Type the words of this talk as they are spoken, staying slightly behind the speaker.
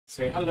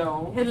Say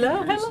hello.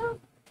 Hello, hello.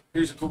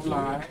 Here's a go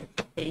live.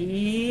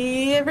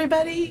 Hey,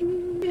 everybody.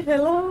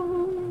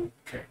 Hello.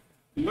 Okay.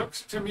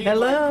 Looks to me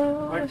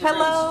Hello. like we're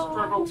Hello. gonna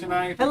struggle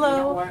tonight. But Hello. you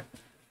know what?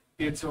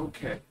 It's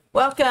okay.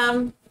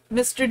 Welcome.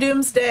 Mr.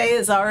 Doomsday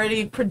is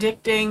already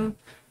predicting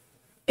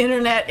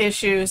internet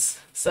issues,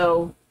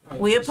 so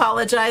we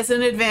apologize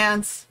in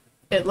advance.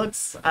 It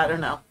looks, I don't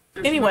know.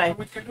 There's Anyway, nothing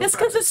we can do it's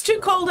about because it's too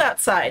cold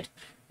outside.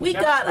 We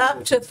got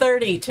up to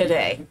 30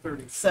 today.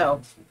 30. So,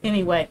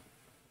 anyway,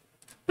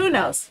 who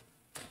knows?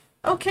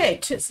 Okay,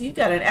 so you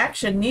got an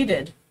action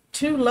needed.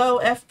 Too low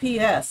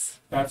FPS.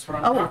 That's what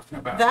I'm talking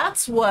about.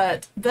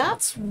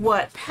 That's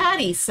what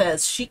Patty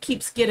says. She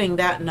keeps getting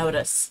that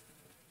notice.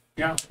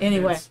 Yeah.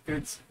 Anyway.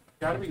 It's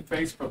got to be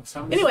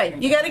Facebook. Anyway,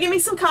 you got to give me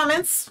some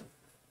comments.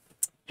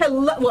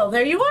 Hello. Well,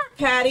 there you are,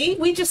 Patty.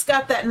 We just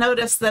got that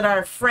notice that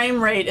our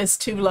frame rate is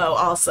too low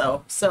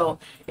also. So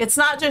it's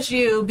not just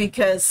you,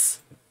 because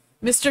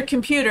Mr.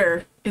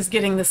 Computer is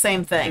getting the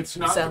same thing. It's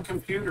not the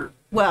computer.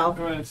 Well,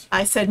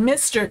 I said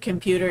Mr.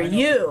 Computer,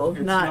 you,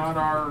 it's not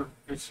our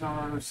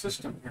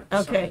system here.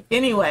 Okay. So.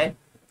 Anyway,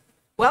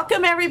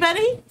 welcome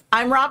everybody.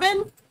 I'm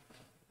Robin.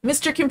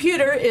 Mr.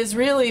 Computer is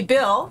really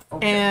Bill,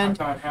 Okay, and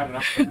I thought I had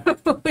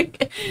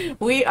enough.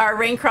 we are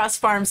Raincross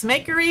Farms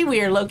Makery.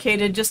 We are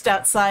located just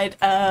outside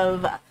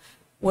of,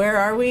 where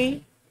are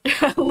we?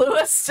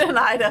 Lewiston,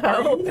 Idaho.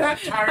 Are you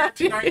that tired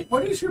tonight?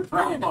 What is your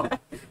problem?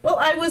 Well,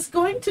 I was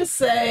going to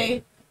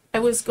say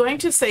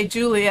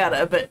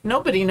Julietta, but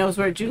nobody knows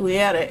where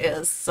Julietta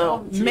is.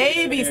 So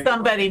maybe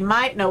somebody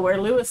might know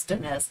where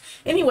Lewiston is.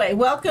 Anyway,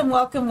 welcome,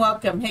 welcome,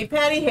 welcome. Hey,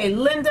 Patty. Hey,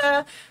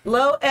 Linda.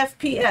 Low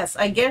FPS.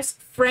 I guess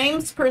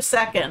frames per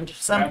second,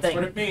 something. That's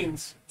what it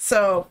means.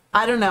 So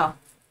I don't know.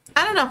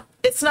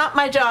 It's not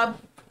my job.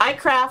 I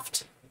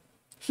craft.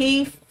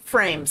 He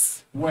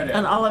frames. Whatever.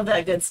 And all of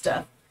that good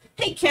stuff.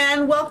 Hey,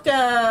 Ken.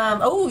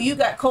 Welcome. Oh, you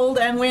got cold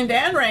and wind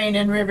and rain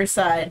in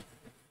Riverside.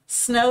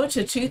 Snow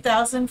to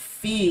 2,000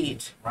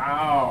 feet.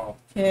 Wow.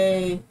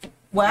 Okay.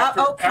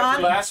 Wow.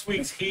 After last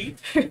week's heat.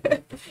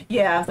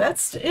 Yeah,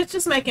 it's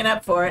just making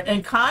up for it.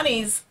 And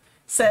Connie's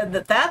said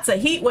that that's a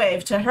heat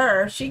wave to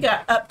her. She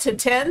got up to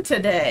 10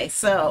 today.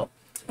 So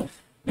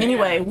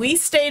anyway, we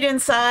stayed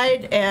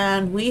inside,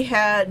 and we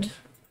had.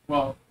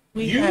 Well,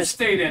 you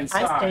stayed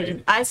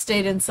inside. I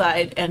stayed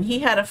inside, and he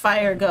had a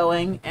fire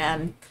going,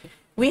 and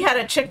we had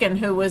a chicken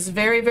who was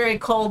very, very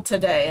cold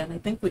today, and I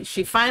think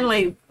she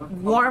finally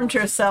warmed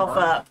herself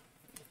up.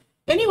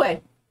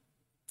 Anyway,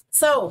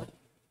 so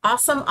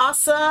awesome,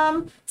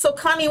 awesome. So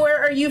Connie,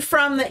 where are you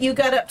from that you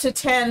got up to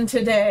 10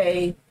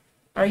 today?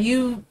 Are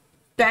you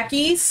back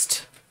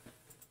east?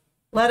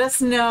 Let us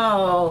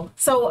know.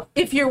 So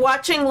if you're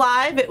watching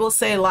live, it will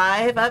say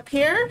live up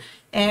here,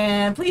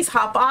 and please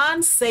hop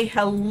on, say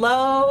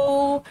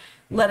hello.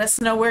 Let us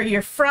know where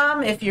you're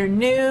from if you're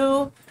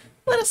new.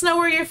 Let us know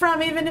where you're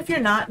from, even if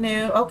you're not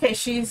new. Okay,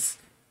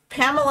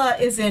 Pamela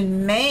is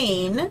in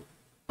Maine.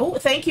 Oh,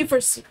 thank you for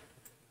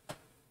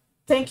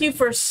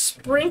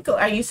sprinkle.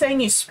 Are you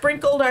saying you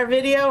sprinkled our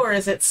video, or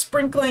is it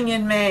sprinkling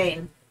in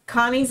Maine?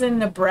 Connie's in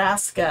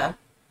Nebraska.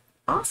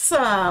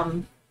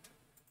 Awesome.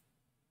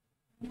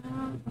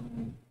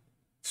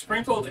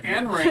 Sprinkled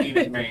and raining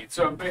in Maine.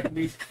 So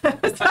maybe.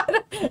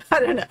 I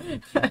don't know.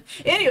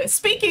 Anyway,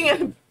 speaking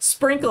of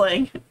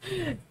sprinkling,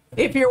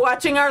 if you're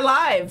watching our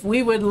live,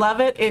 we would love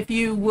it if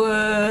you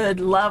would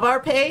love our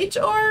page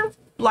or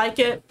like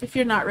it if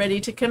you're not ready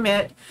to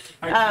commit.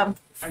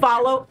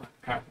 Follow.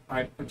 I can't put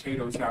my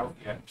potatoes out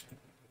yet.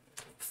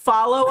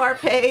 Follow our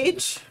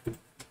page.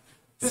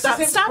 Stop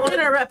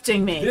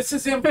interrupting me. This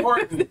is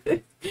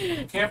important.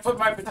 Can't put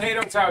my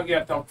potatoes out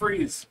yet. They'll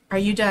freeze. Are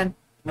you done?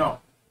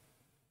 No.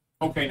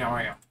 Okay, now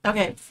I am.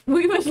 Okay.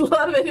 We would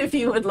love it if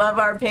you would love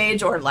our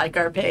page or like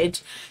our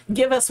page.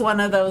 Give us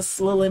one of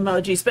those little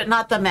emojis, but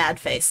not the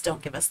mad face.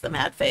 Don't give us the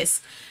mad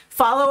face.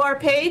 Follow our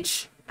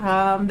page.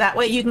 That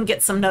way you can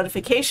get some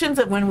notifications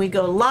of when we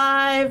go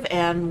live,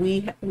 and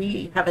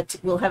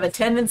we'll have a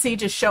tendency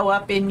to show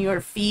up in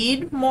your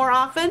feed more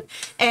often.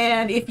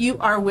 And if you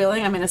are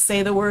willing, I'm going to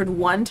say the word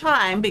one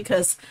time,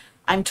 because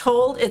I'm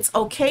told it's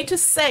okay to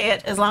say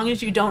it as long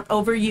as you don't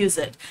overuse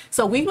it.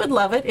 So we would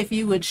love it if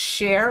you would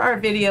share our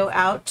video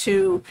out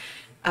to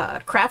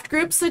craft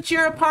groups that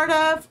you're a part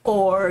of,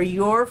 or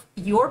your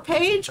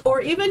page,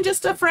 or even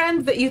just a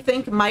friend that you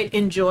think might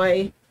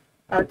enjoy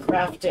our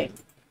crafting.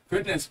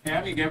 Goodness,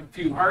 Pam, you gave a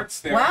few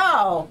hearts there.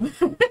 Wow.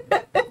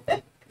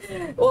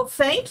 Well,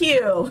 thank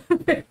you.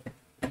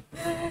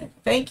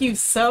 Thank you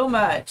so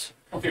much.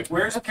 Okay,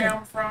 where's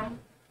Pam from?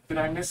 Did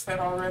I miss that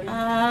already?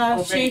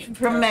 She's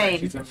from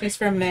Maine. She's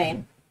from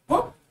Maine.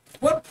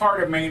 What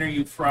part of Maine are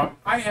you from?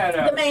 I had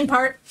the main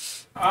part.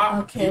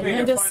 Okay,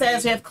 Linda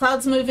says we have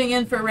clouds moving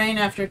in for rain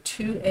after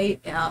 2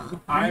 a.m.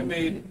 I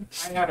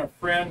had a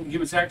friend. He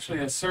was actually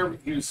he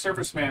was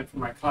serviceman for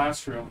my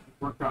classroom.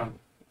 Worked on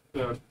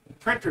the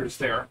printers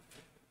there,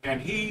 and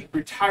he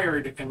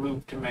retired and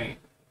moved to Maine.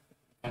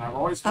 And I've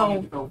always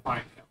wanted to go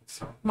find him.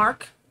 So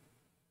Mark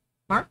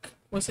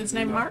was his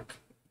name? Mark?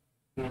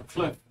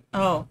 Cliff.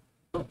 Oh.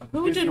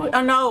 Who did we?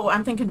 Oh no,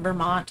 I'm thinking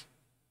Vermont.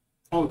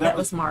 Oh, That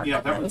was Mark. Yeah,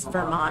 that was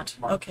Vermont.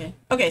 Mark. Okay.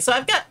 Okay, so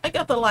I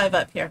got the live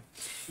up here.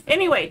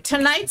 Anyway,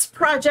 tonight's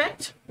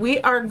project, we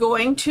are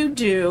going to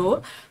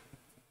do,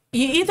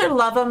 you either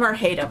love them or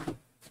hate them.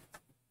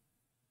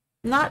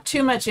 Not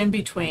too much in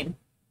between.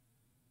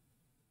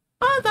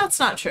 Oh, that's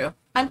not true.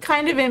 I'm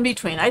kind of in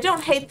between. I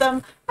don't hate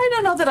them. I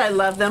don't know that I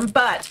love them,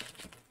 but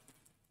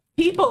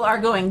people are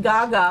going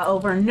gaga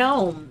over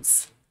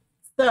gnomes.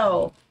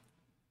 So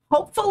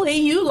hopefully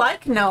you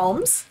like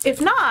gnomes.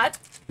 If not,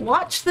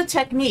 watch the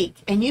technique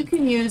and you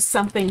can use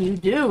something you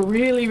do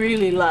really,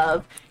 really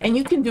love, and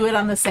you can do it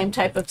on the same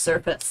type of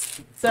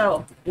surface.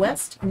 So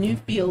West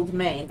Newfield,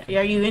 Maine.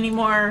 Are you any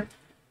more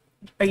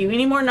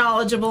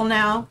knowledgeable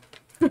now?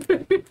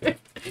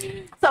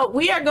 So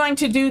we are going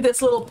to do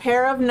this little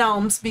pair of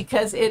gnomes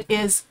because it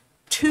is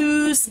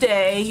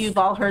TWOSDAY. You've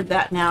all heard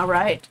that now,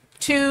 right?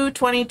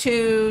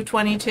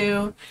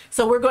 2/22/22.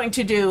 So we're going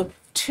to do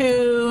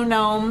 2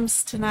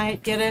 gnomes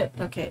tonight. Get it?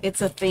 Okay,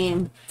 it's a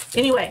theme.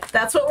 Anyway,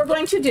 that's what we're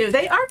going to do.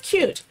 They are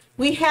cute.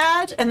 We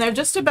had, and they're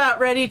just about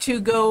ready to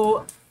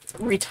go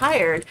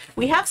retired.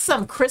 We have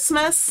some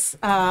Christmassy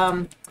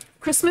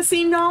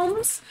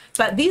gnomes,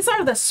 but these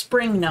are the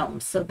spring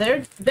gnomes. So they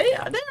are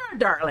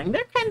darling.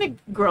 They're kind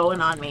of growing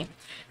on me.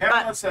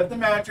 Pamela said the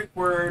magic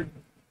word.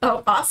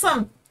 Oh,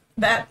 awesome.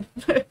 That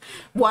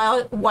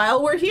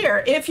while we're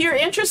here, if you're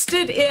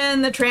interested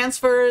in the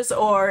transfers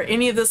or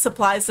any of the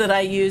supplies that I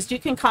used, you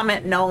can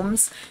comment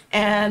gnomes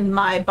and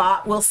my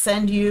bot will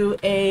send you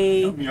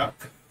a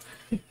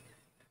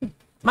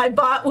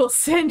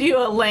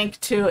link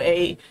to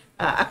a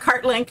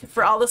cart link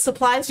for all the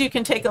supplies. You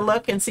can take a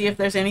look and see if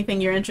there's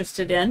anything you're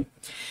interested in.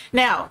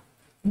 Now,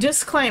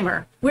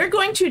 disclaimer, we're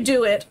going to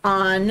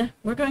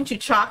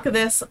chalk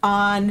this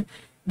on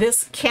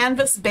this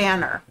canvas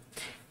banner.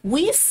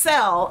 We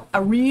sell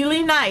a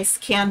really nice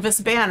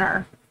canvas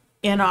banner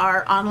in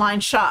our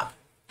online shop.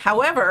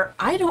 However,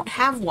 I don't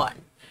have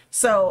one.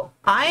 So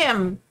I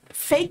am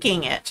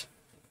faking it.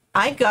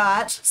 I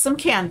got some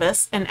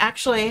canvas, and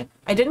actually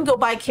I didn't go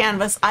buy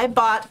canvas. I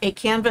bought a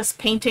canvas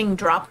painting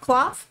drop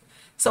cloth.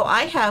 So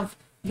I have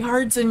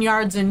yards and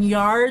yards and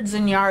yards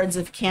and yards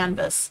of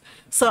canvas.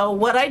 So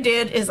what I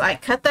did is I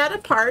cut that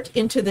apart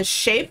into the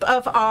shape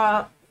of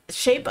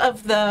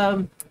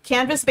the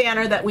canvas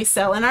banner that we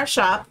sell in our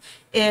shop.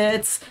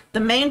 It's the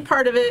main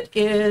part of it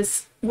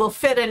will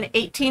fit an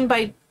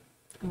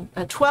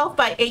 12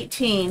 by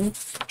 18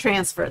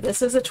 transfer.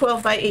 This is a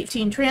 12 by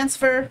 18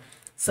 transfer,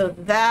 so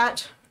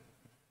that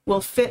will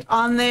fit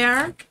on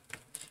there.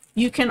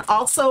 You can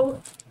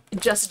also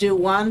just do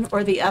one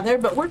or the other,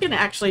 but we're going to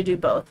actually do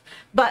both.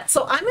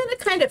 So I'm going to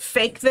kind of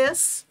fake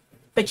this,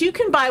 but you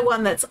can buy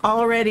one that's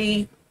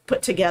already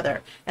put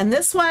together. And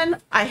this one,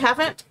 I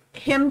haven't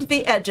hemmed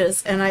the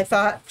edges, and I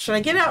thought, should I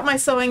get out my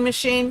sewing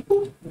machine?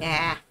 Ooh,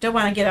 nah, don't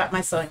want to get out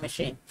my sewing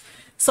machine.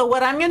 So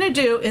what I'm going to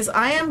do is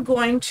I am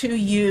going to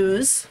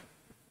use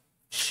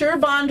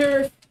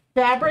Surebonder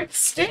fabric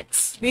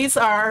sticks. It's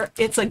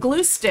a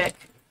glue stick,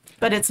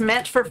 but it's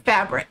meant for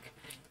fabric.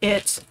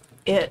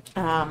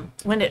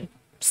 When it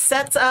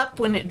sets up,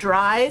 when it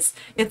dries,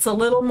 it's a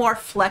little more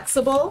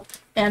flexible,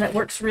 and it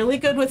works really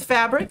good with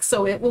fabric,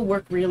 so it will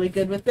work really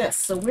good with this.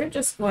 So we're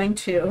just going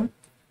to,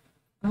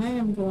 I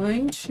am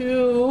going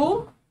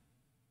to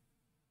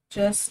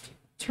just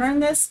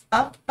turn this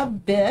up a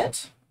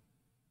bit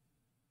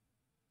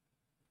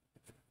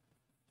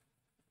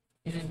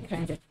and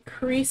kind of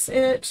crease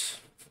it.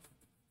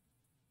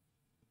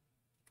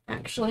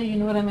 Actually, you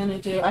know what I'm going to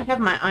do? I have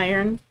my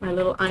iron, my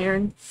little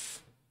iron.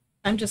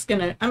 I'm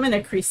going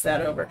to crease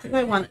that over because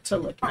I want it to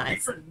look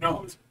nice. Your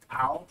nose,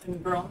 owl,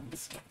 and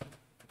drums.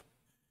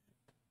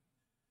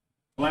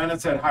 Lana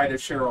said hi to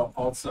Cheryl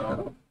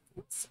also.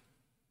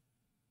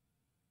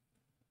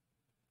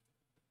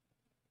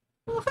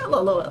 Well,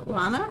 hello,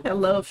 Lana.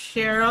 Hello,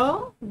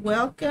 Cheryl.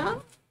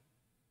 Welcome.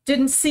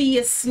 Didn't see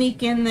you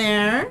sneak in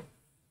there.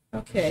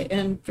 Okay,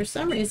 and for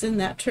some reason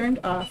that turned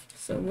off,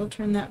 so we'll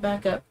turn that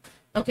back up.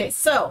 Okay,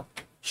 so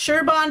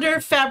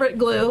Surebonder fabric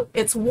glue.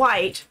 It's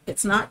white.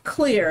 It's not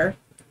clear.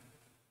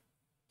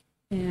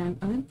 And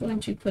I'm going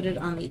to put it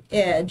on the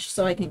edge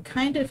so I can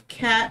kind of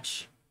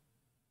catch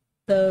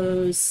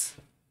those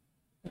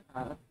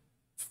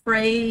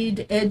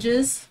frayed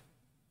edges.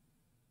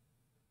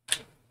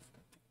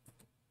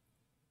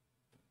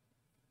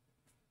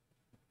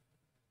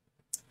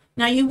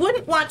 Now you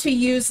wouldn't want to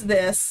use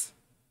this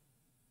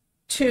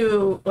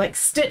to like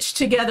stitch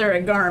together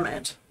a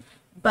garment,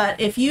 but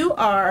if you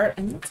are,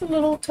 and it's a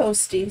little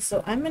toasty,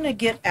 so I'm going to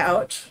get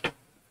out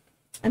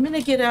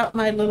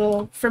my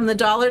little, from the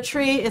Dollar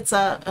Tree, it's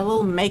a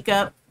little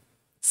makeup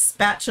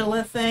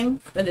spatula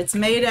thing, but it's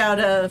made out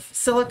of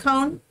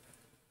silicone.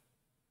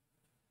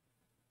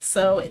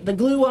 So the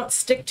glue won't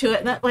stick to it,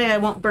 and that way I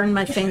won't burn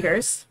my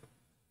fingers.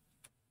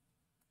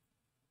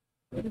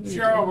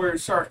 Cheryl, we're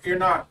sorry you're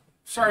not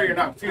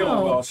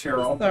feeling well,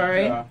 Cheryl.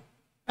 Sorry. But,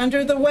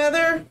 under the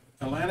weather?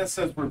 Alana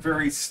says we're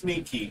very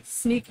sneaky.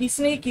 Sneaky,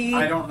 sneaky.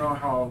 I don't know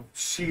how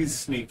she's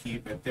sneaky,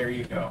 but there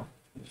you go.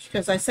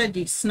 Because I said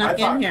you snuck I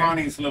thought in here.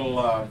 Connie's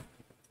little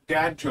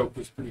dad joke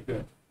was pretty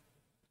good.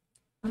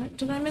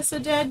 Did I miss a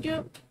dad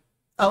joke?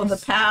 Oh, the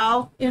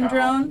pal in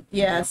drone?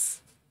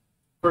 Yes.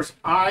 Of course,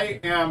 I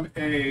am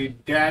a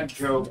dad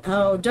joke.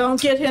 Oh, don't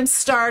get him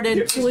started,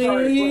 Get me started. Go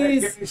ahead,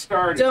 please. get me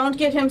started. Don't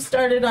get him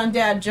started on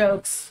dad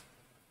jokes.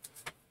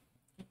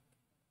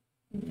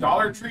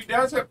 Dollar Tree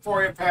does it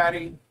for you,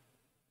 Patty.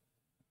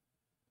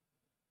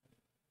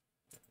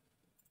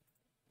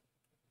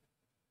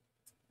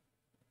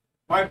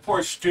 My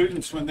poor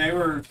students, when they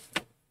were,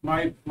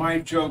 my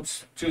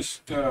jokes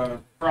just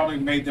probably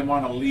made them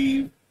want to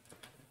leave.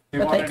 They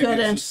But they wanted to get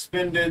couldn't.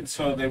 suspended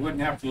so they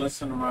wouldn't have to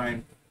listen to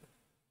mine.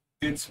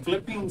 It's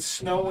flipping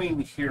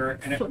snowing here,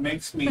 and it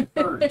makes me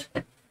hurt.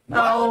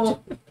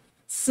 Oh,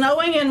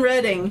 snowing in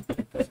Redding.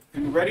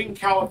 In Redding,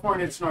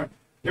 California, it's snowing.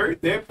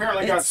 They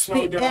apparently got It's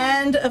snow the down.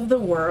 end of the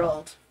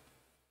world.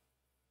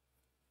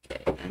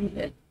 Okay, I'm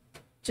gonna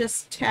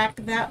just tack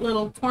that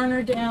little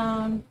corner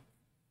down.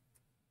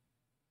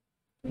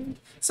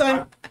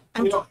 So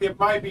I'm You know, it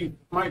might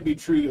be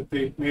true that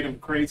they made them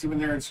crazy when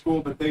they're in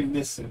school, but they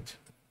miss it.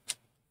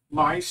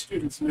 My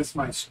students miss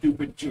my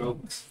stupid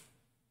jokes.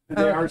 And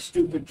they are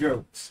stupid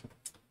jokes.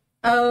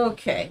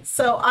 okay.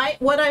 So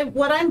what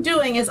I'm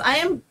doing is I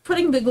am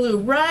putting the glue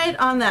right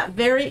on that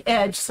very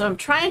edge. So I'm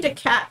trying to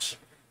catch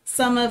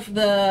some of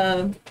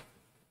the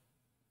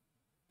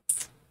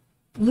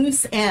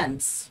loose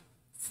ends,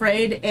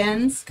 frayed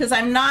ends, because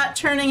I'm not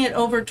turning it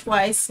over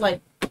twice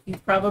like you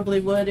probably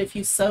would if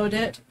you sewed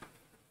it.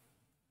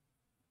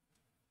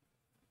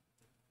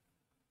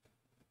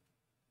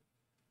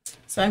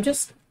 So I'm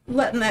just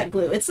letting that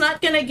glue. It's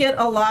not going to get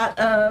a lot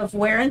of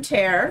wear and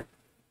tear.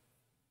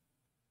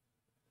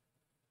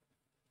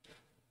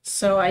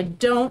 So I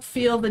don't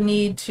feel the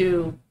need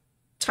to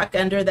tuck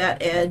under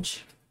that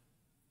edge.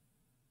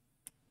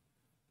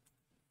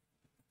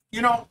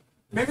 You know,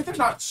 maybe they're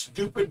not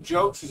stupid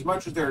jokes as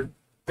much as they're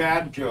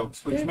bad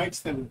jokes, which makes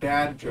them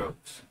dad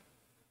jokes.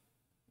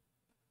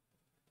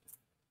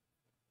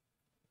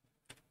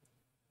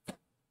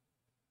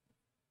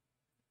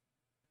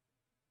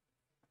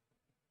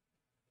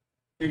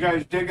 You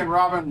guys digging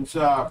Robin's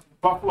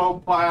buffalo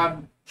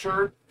plaid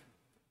shirt?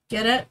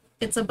 Get it?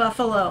 It's a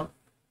buffalo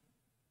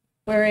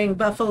wearing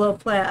buffalo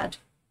plaid.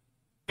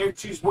 If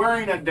she's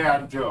wearing a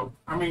dad joke.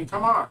 I mean,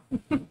 come on.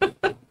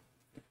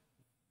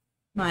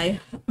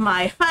 My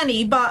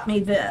honey bought me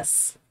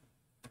this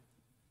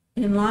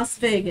in Las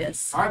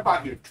Vegas. I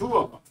bought you 2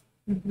 of them.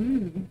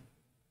 Mm-hmm.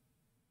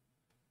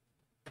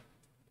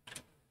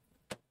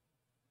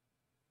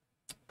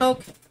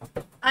 Okay,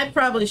 I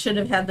probably should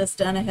have had this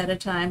done ahead of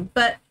time,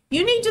 but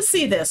you need to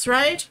see this,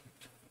 right?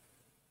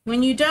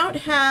 When you don't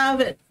have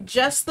it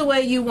just the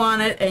way you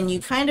want it and you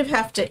kind of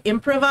have to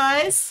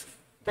improvise,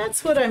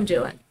 that's what I'm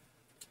doing.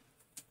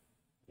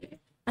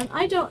 And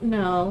I don't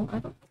know, I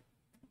don't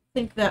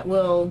think that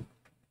will,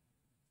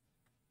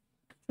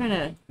 I'm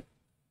trying to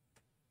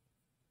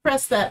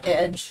press that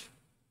edge.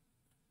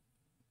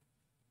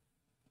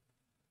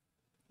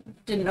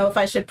 Didn't know if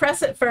I should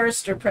press it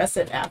first or press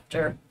it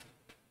after.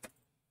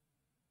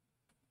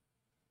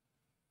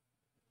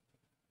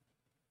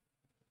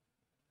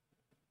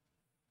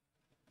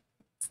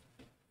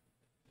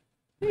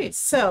 Okay,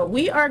 so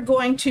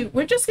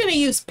we're just going to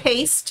use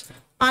paste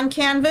on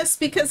canvas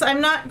because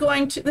I'm not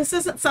going to, this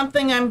isn't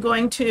something I'm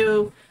going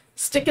to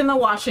stick in the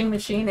washing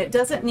machine. It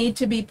doesn't need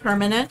to be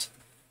permanent.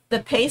 The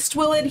paste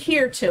will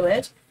adhere to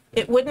it.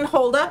 It wouldn't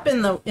hold up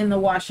in the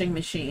washing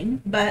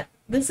machine, but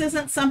this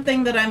isn't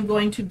something that I'm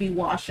going to be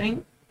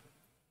washing.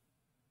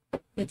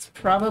 It's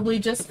probably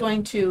just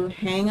going to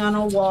hang on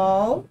a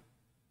wall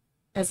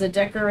as a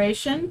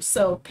decoration,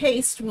 so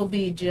paste will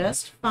be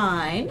just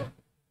fine.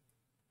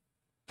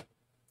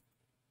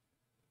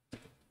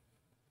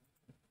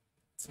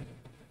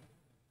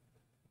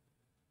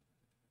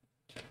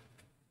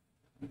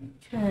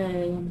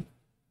 Okay.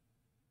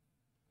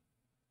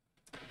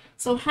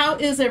 So how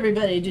is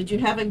everybody? Did you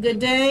have a good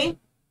day?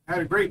 Had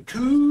a great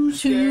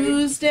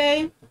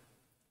Tuesday.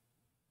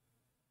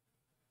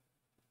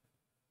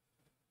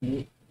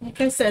 Like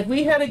I said,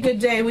 we had a good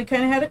day. We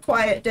kind of had a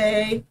quiet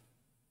day.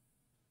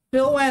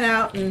 Bill went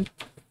out and,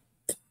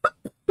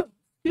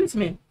 excuse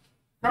me.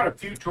 Got a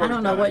few chores I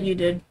don't know done. what you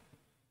did.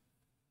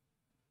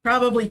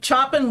 Probably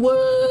chopping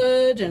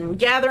wood and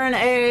gathering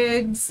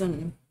eggs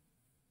and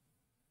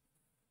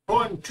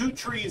Pulling 2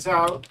 trees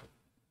out.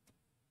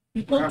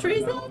 you pulled Covered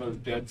trees all out? those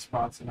dead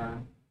spots in our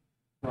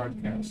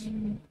broadcast.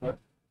 But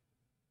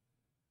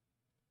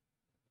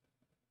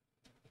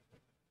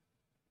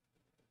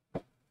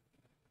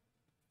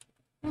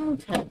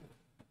Okay.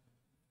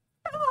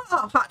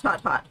 Oh, hot,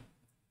 hot, hot.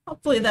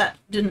 Hopefully that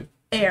didn't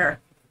air.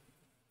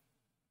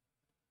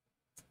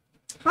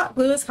 Hot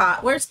glue is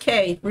hot. Where's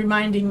Kay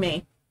reminding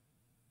me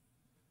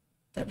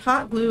that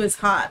hot glue is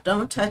hot?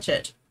 Don't touch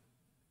it.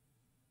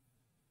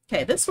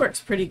 Okay, this works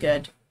pretty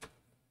good.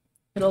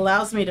 It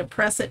allows me to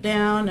press it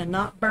down and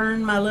not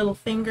burn my little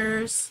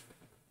fingers.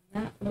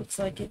 That looks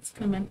like it's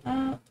coming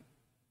up.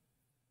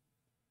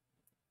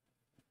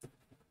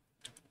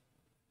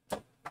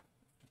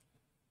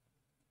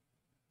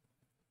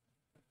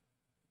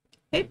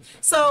 Okay,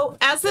 so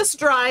as this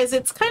dries,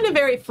 it's kind of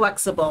very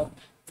flexible.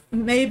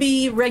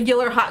 maybe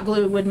regular hot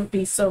glue wouldn't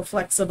be so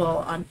flexible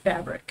on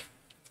fabric.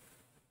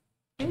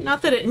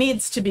 Not that it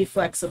needs to be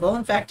flexible.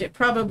 In fact, it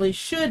probably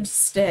should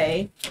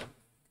stay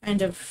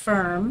kind of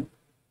firm.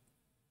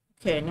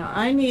 Okay, now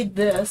I need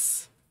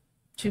this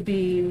to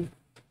be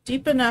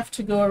deep enough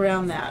to go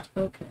around that.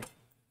 Okay.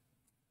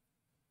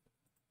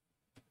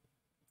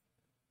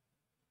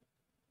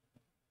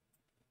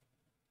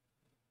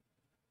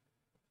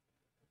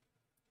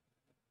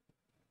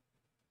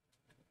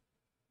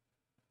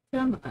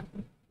 Come on.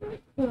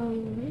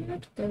 Where'd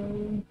it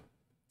go?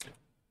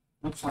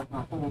 Looks like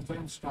my whole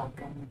thing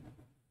stopped on me.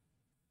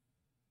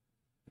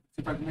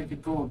 See if I can make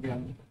it go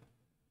again.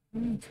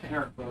 Okay.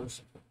 There it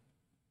goes.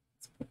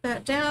 Let's put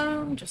that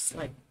down, just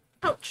like,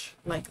 ouch,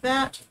 like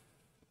that.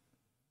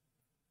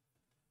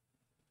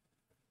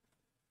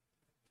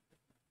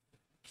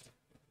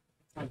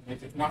 Try to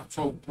make it not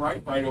so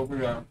bright right over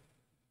there.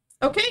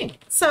 Okay,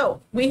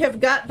 so we have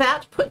got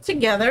that put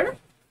together.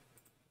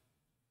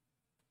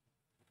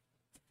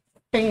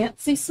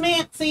 Fancy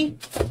smancy.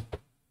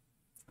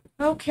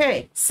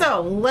 Okay,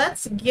 so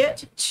let's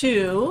get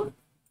to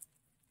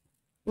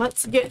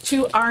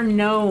our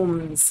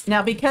gnomes.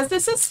 Now, because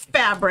this is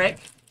fabric,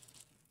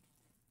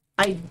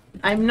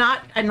 I'm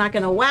not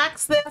going to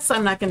wax this.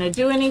 I'm not going to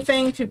do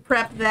anything to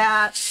prep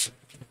that.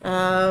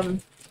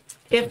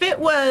 If it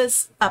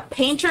was a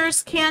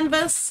painter's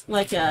canvas,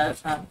 like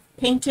a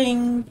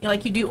painting,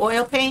 like you do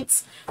oil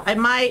paints, I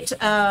might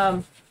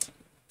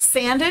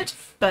sand it,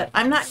 but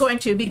I'm not going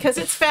to because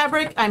it's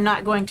fabric. I'm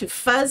not going to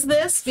fuzz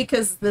this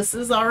because this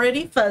is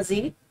already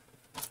fuzzy.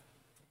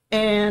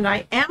 And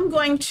I am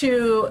going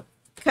to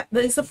cut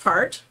these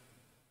apart.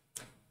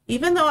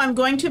 Even though I'm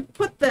going to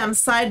put them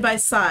side by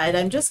side,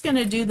 I'm just going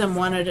to do them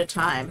one at a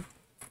time.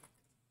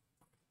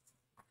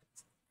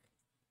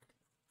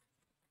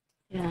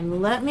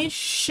 And let me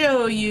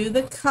show you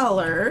the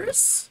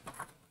colors.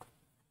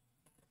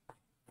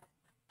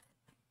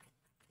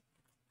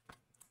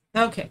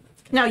 Okay.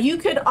 Now you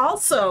could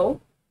also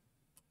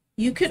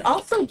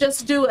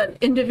just do an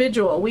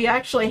individual. We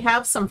actually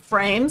have some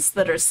frames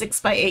that are 6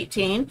 by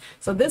 18.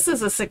 So this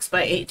is a 6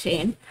 by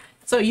 18.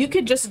 So you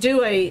could just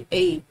do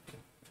a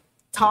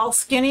tall,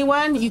 skinny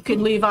one. You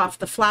could leave off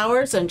the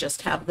flowers and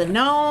just have the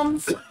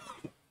gnomes.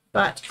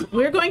 But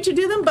we're going to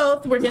do them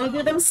both. We're going to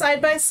do them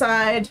side by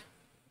side.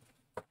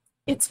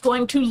 It's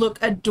going to look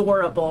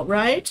adorable,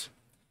 right?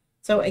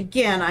 So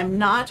again, I'm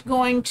not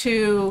going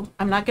to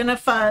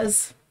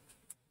fuzz.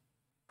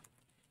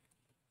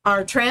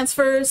 Our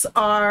transfers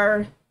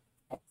are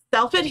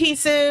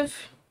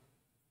self-adhesive,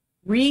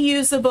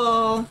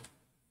 reusable,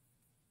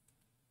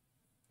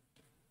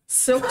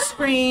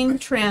 silkscreen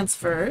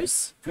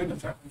transfers.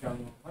 Goodness, that went down a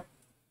little way.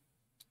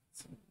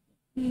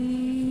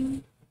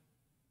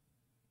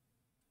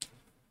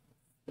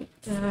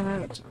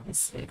 Let me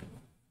see.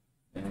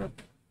 I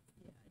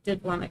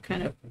did want to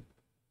kind of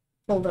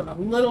pull them a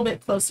little bit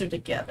closer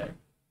together.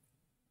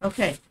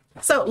 Okay,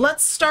 so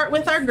let's start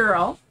with our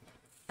girl.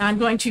 I'm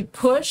going to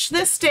push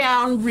this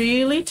down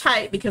really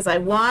tight because I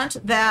want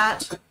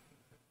that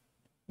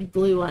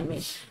glue on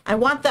me. I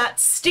want that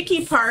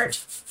sticky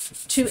part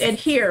to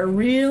adhere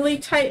really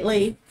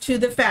tightly to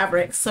the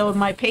fabric so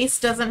my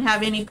paste doesn't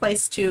have any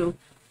place to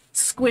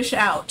squish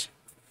out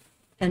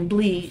and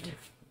bleed.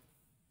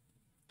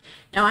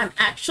 Now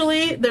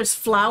there's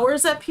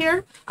flowers up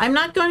here. I'm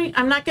not going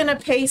to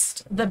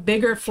paste the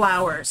bigger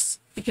flowers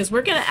because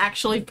we're going to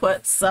actually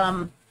put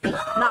some,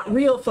 not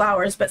real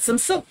flowers, but some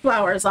silk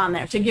flowers on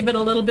there to give it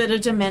a little bit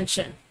of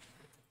dimension.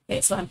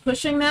 Okay, so I'm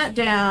pushing that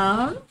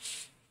down.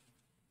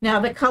 Now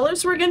the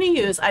colors we're going to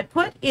use, I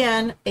put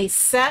in a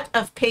set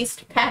of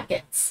paste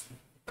packets.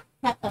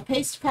 A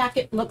paste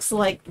packet looks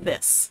like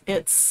this.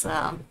 It's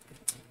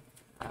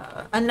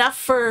enough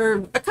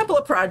for a couple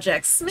of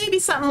projects. Maybe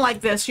something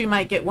like this you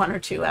might get 1 or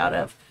 2 out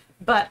of.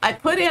 But I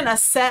put in a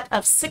set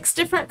of 6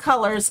 different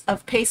colors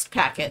of paste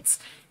packets.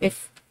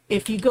 If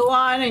you go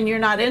on and you're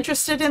not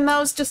interested in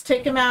those, just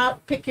take them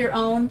out, pick your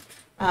own.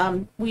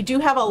 We do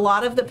have a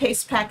lot of the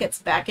paste packets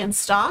back in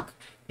stock.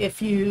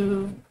 If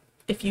you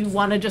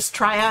want to just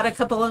try out a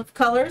couple of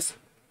colors.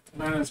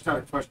 Man, I've got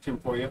a question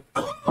for you.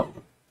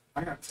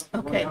 I got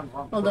something Okay, going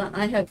on. hold on.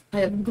 I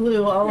have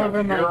glue all You over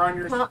have my. hair on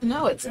your- Well,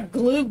 no, it's Yeah.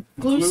 glue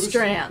Glues?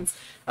 strands.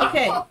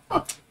 Okay.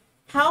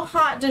 How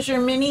hot does your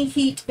mini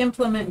heat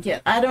implement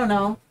get? I don't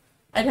know.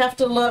 I'd have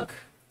to look.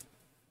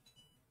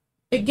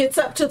 It gets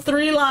up to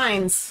 3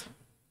 lines.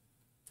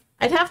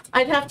 I'd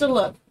have to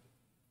look.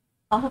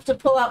 I'll have to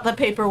pull out the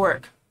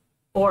paperwork.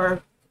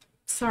 Or,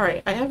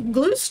 sorry, I have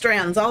glue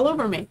strands all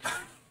over me.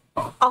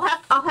 I'll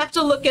have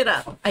to look it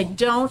up. I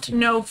don't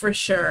know for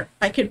sure.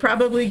 I could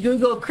probably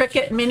Google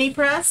Cricut mini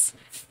press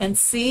and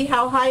see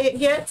how high it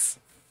gets.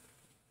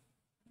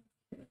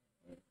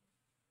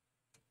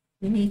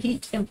 Mini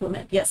heat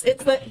implement. Yes,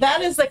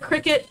 that is the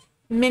Cricut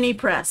mini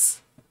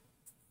press.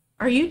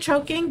 Are you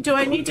choking? Do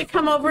I need to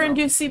come over and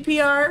do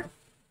CPR?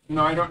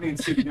 No, I don't need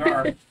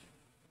CPR.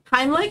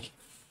 Heimlich?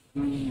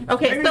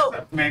 Okay,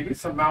 maybe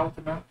some mouth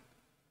to mouth.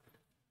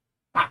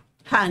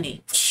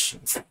 Honey.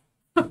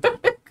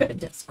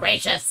 Goodness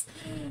gracious.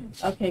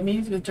 Okay,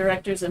 meetings with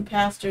directors and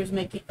pastors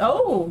making,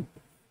 oh,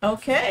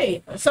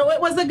 okay. So it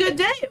was a good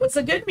day. It was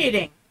a good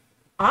meeting.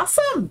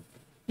 Awesome.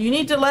 You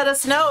need to let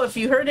us know if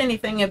you heard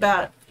anything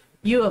about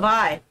U of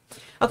I.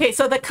 Okay,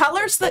 so the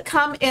colors that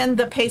come in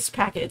the paste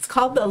packet, it's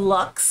called the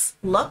Luxe,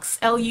 Luxe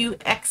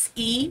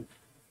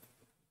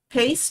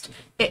paste.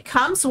 It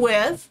comes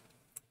with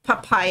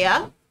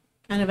papaya,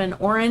 kind of an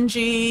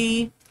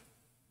orangey,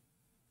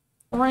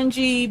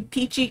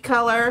 peachy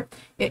color.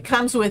 It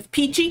comes with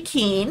peachy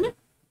keen,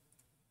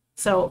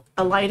 so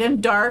a light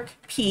and dark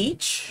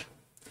peach.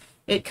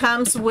 It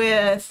comes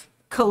with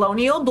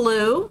colonial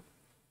blue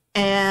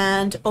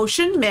and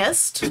ocean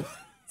mist,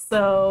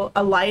 so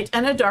a light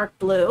and a dark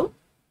blue.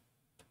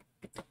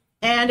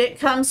 And it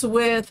comes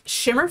with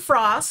shimmer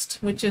frost,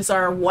 which is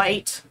our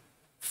white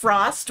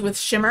frost with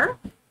shimmer,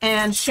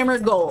 and shimmer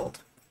gold.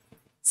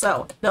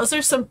 So those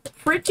are some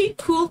pretty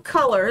cool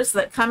colors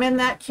that come in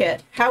that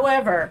kit.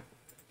 However,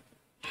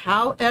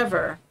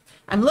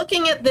 I'm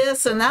looking at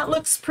this and that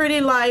looks pretty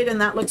light and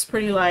that looks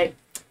pretty light.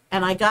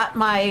 And I got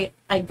my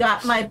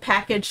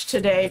package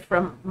today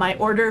from my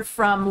order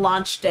from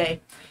launch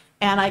day.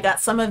 And I got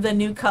some of the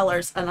new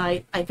colors and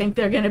I think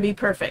they're going to be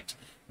perfect.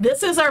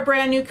 This is our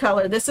brand new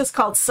color. This is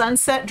called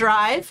Sunset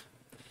Drive.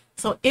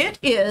 So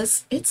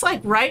it's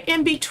like right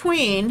in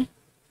between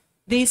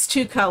these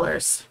two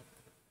colors.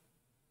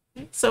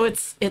 So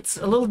it's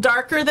a little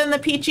darker than the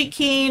peachy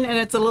keen and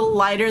it's a little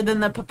lighter than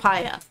the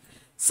papaya.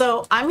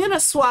 So I'm going to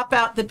swap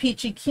out the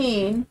peachy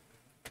keen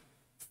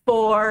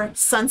for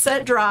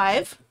Sunset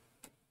Drive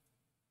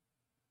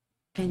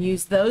and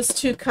use those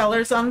two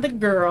colors on the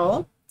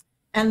girl.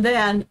 And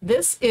then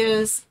this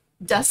is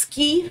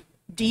Dusky,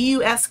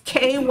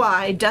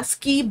 D-U-S-K-Y,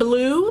 Dusky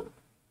Blue.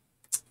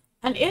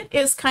 And it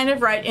is kind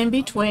of right in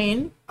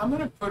between. I'm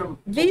going to put them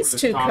these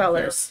two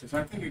colors because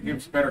I think it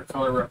gives better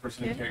color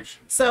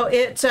representation. So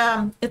it's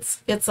a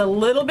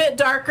little bit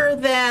darker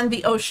than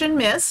the Ocean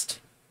Mist.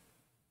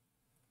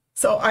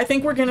 So I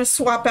think we're going to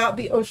swap out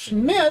the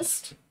Ocean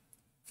Mist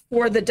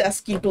for the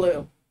Dusky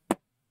Blue.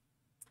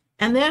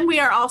 And then we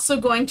are also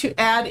going to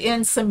add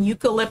in some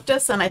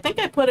eucalyptus, and I think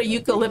I put a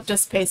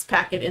eucalyptus paste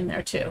packet in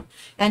there too.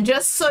 And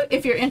just so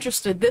if you're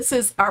interested, this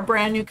is our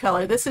brand new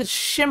color. This is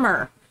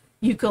Shimmer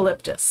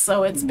Eucalyptus.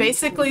 So it's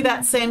basically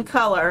that same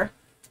color.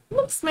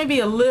 Looks maybe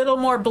a little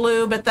more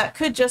blue, but that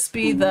could just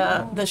be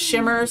the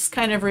shimmers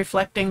kind of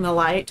reflecting the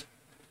light.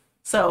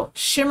 So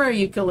Shimmer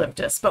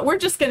Eucalyptus, but we're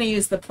just going to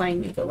use the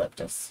plain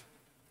eucalyptus.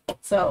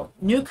 So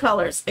new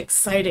colors,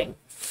 exciting.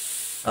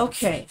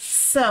 Okay,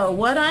 so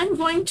what I'm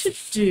going to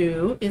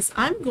do is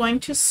I'm going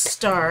to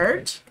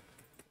start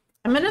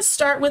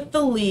with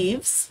the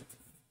leaves.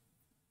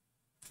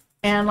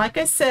 And like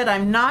I said,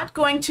 I'm not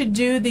going to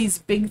do these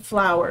big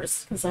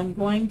flowers because I'm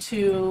going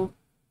to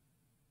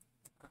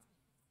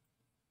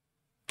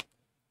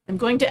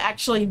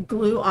actually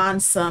glue on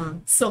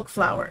some silk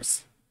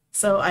flowers.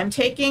 So I'm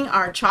taking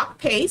our chalk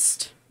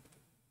paste.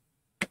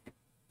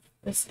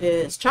 This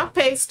is chalk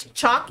paste,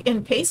 chalk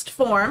in paste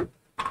form.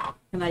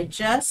 And I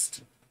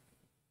just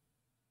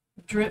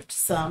dripped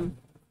some.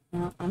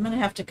 Well, I'm going to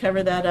have to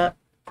cover that up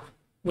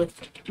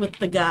with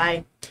the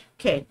guy.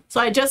 Okay,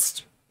 so I'm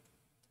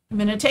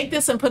going to take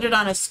this and put it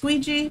on a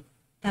squeegee,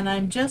 and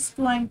I'm just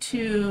going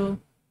to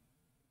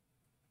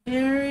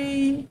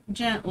very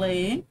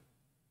gently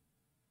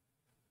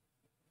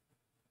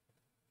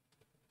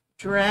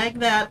drag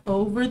that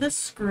over the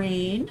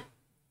screen,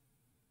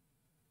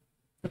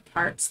 the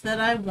parts that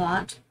I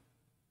want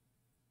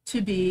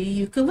to be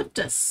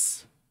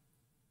eucalyptus,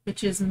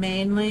 which is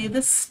mainly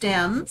the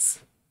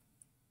stems.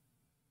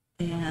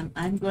 And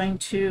I'm going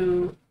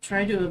to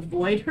try to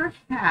avoid her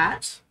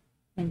hat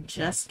and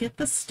just get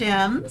the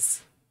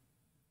stems.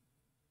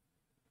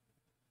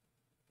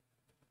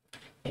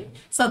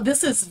 So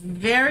this is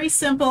very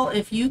simple.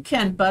 If you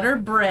can butter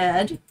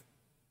bread,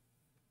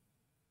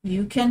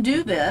 you can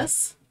do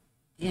this.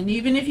 And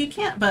even if you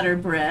can't butter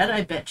bread,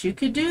 I bet you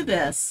could do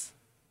this.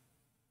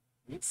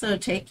 So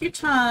take your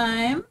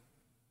time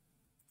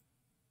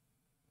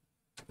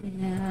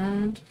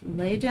and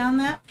lay down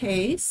that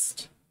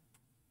paste.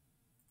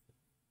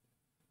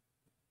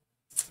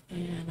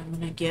 And I'm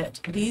going to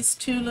get these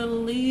two little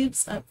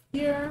leaves up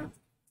here.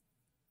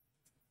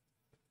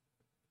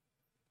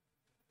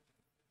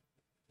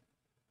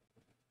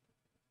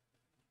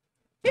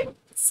 Okay,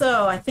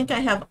 so I think I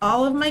have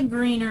all of my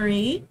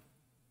greenery.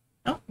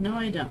 Oh, no,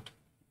 I don't.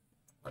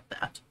 Like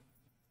that.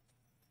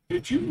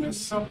 Did you miss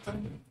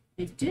something?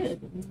 I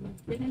did.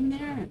 Get in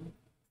there and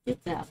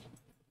get that.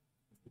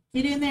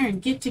 Get in there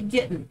and get to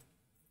getting.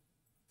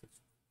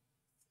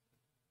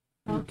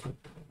 Okay.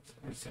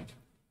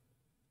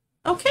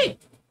 Okay.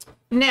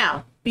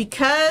 Now,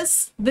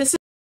 because this is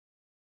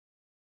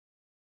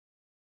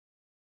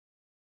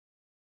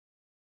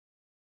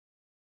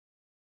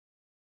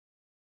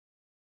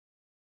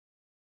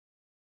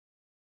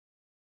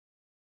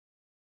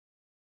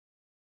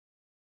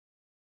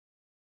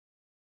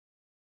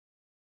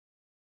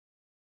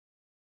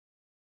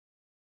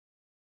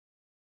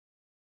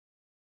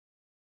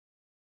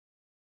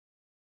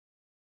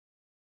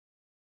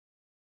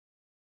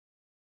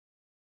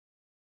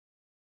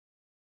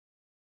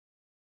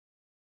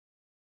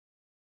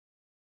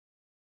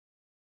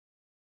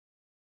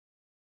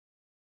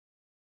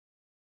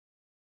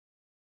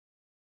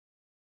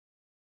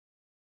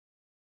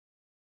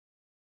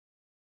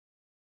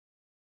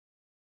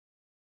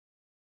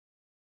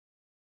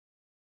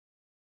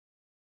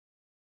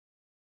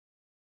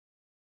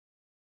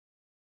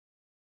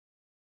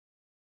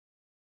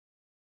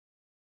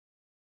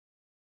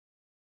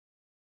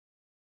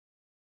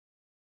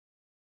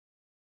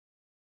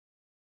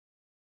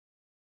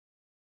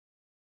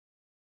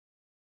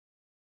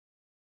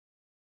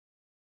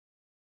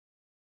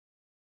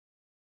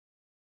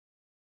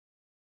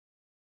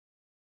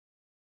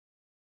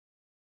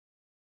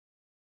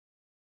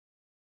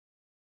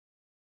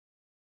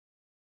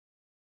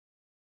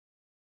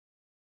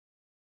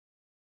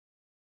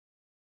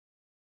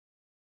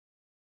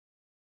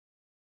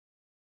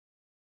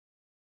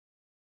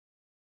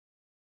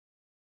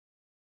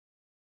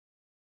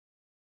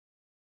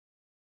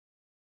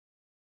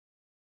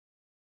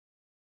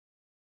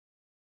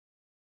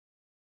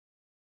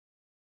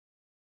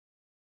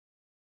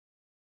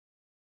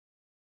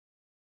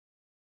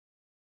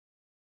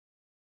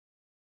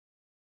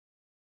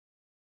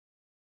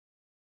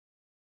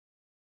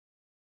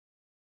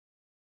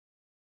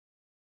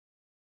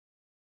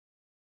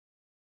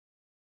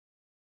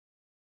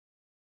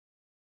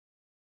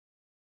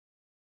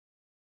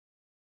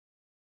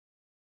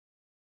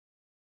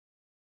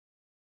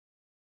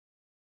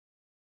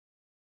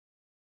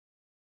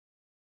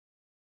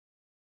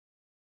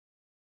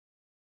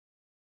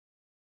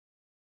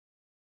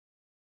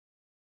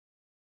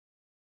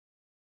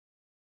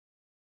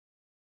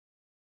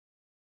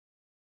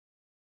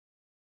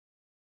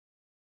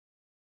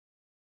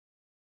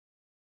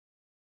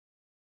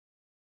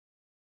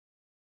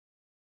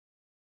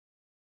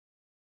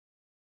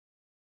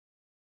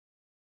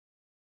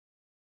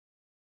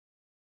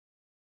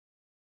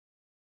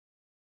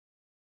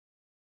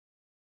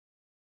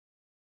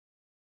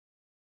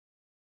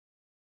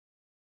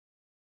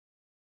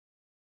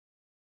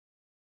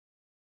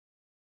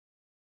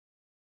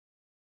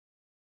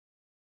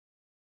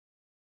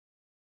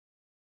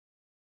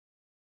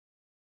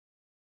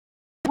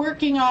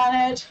working on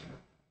it.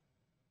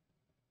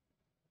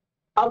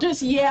 I'll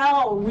just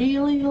yell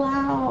really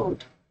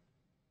loud.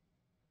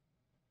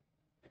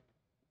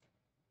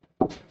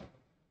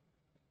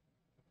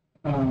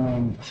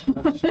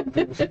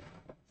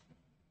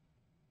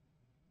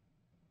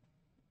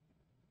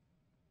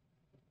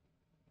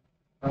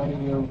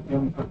 Audio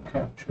input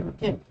capture.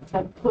 Okay,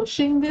 I'm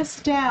pushing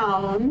this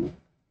down.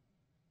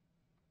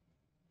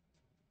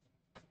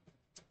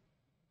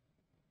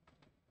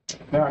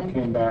 Now it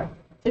came back.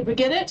 Did we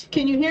get it?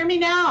 Can you hear me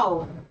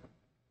now?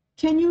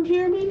 Can you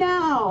hear me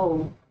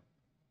now?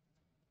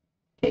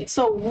 Okay,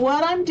 so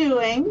what I'm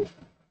doing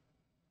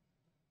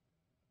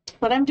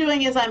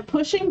is I'm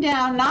pushing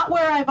down, not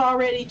where I've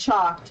already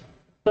chalked,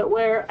 but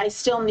where I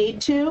still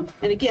need to.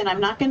 And again, I'm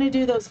not going to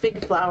do those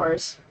big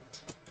flowers.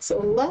 So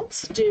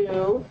let's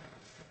do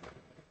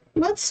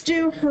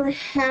her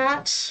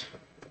hat.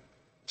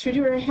 Should we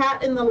do her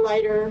hat in the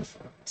lighter?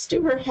 Let's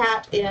do her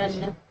hat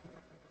in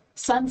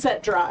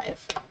Sunset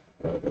Drive.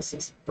 So this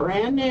is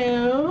brand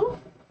new.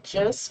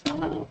 Just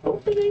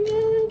opening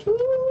it.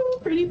 Ooh,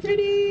 pretty,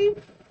 pretty.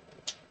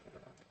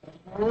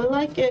 I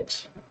like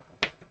it.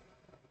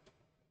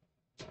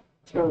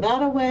 Throw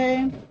that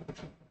away.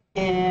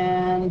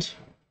 And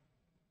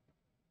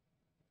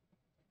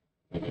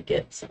I'm going to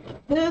get some of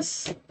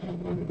this.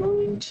 And I'm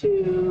going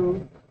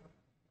to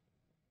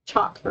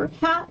chalk her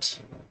hat.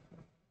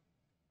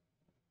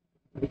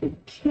 Be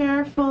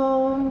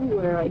careful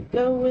where I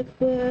go with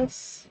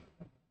this.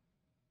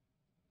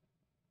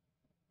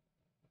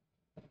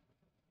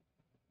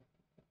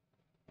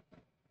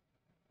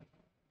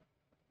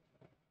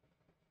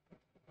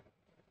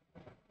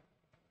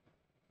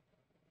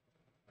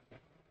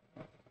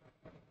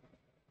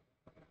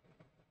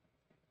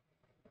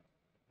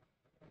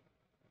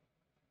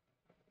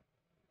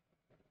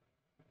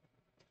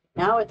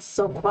 Now it's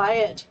so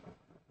quiet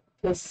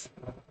because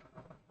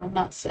I'm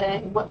not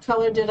saying, what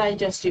color did I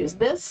just use?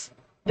 This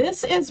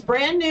is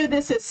brand new.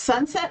 This is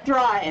Sunset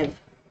Drive.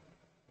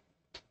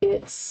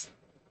 It's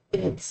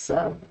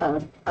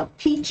a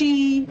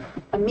peachy,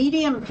 a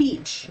medium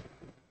peach.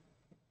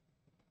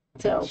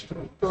 So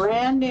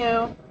brand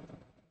new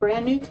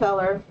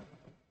color.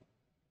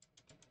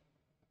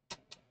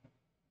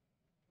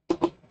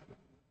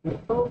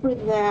 Over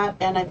that,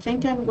 and I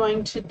think I'm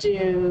going to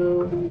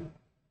do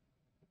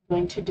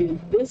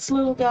this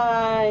little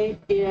guy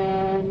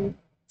in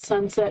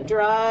Sunset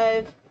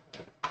Drive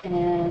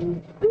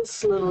and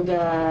this little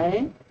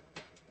guy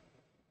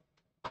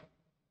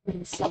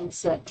in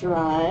Sunset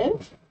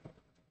Drive.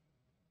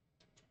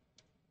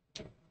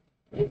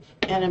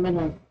 And I'm going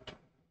to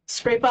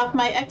scrape off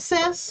my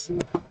excess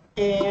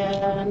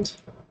and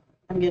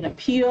I'm going to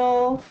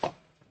peel.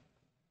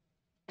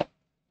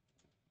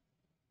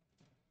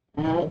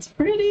 That's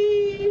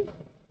pretty.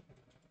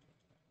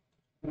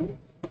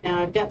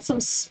 Now I've got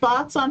some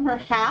spots on her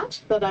hat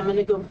that I'm going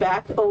to go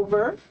back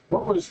over.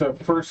 What was the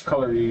first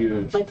color you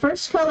used? My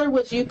first color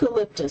was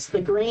eucalyptus. The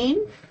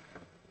green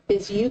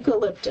is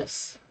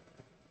eucalyptus.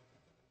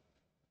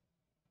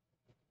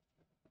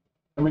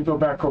 Let me go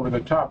back over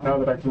the top now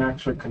that I can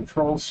actually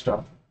control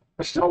stuff.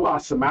 I still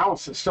lost the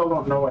mouse. I still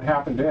don't know what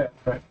happened to it,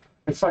 but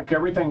it's like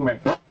everything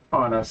went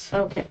on us.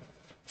 Okay,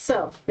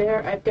 so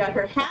there I've got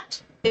her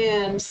hat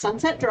in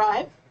Sunset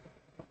Drive.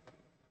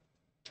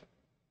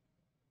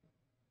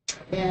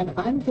 And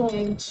I'm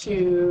going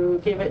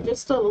to give it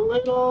just a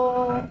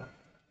little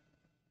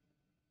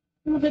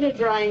bit of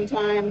drying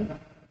time.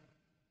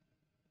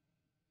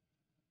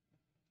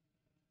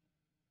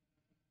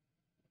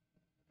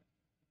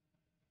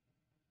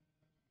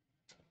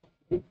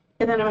 And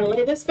then I'm going to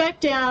lay this back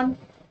down.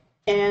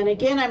 And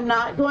again, I'm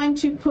not going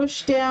to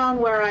push down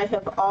where I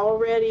have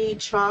already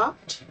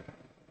chalked.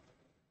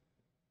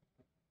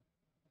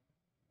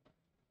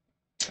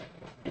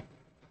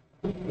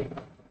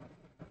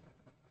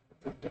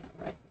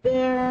 Right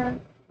there,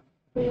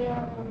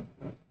 there.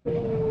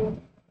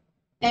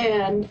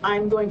 And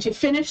I'm going to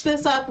finish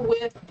this up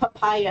with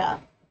papaya,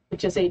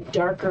 which is a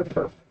darker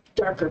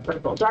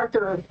purple,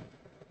 darker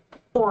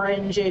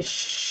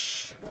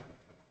orangish.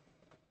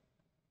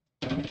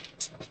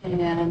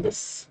 And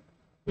this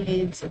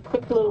needs a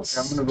quick little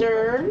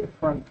stir.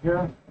 Front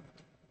here.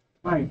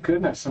 My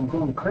goodness, I'm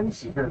going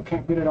crazy here.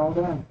 Can't get it all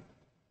done.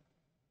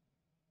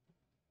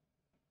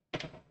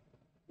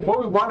 Well,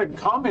 we wanted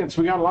comments.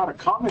 We got a lot of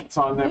comments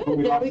on that.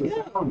 Good, there we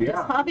go. Yeah.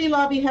 Does Hobby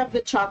Lobby have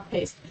the chalk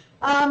paste?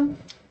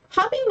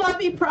 Hobby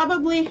Lobby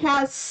probably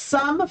has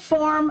some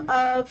form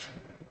of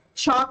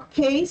chalk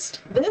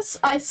paste. This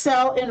I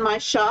sell in my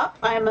shop.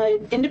 I'm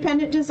an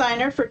independent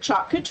designer for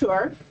Chalk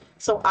Couture,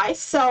 so I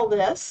sell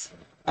this.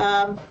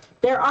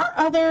 There are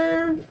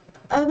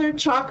other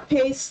chalk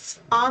pastes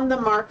on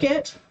the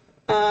market.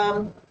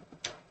 I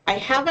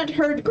haven't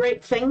heard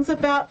great things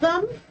about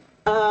them.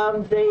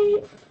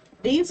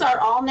 These are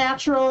all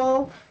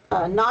natural,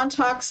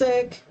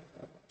 non-toxic,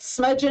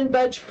 smudge and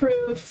budge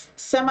proof,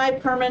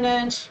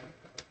 semi-permanent.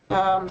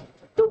 The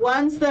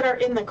ones that are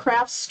in the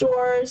craft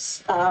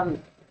stores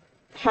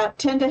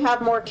tend to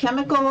have more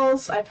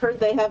chemicals. I've heard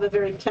they have a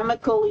very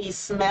chemical-y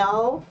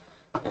smell.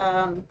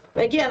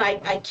 Again,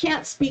 I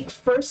can't speak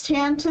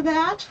firsthand to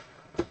that,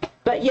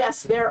 but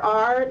yes,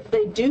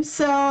 they do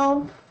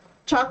sell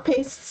chalk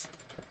pastes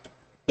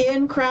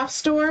in craft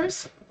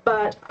stores,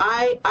 but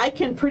I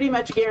can pretty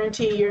much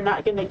guarantee you're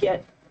not going to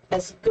get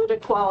as good a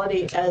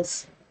quality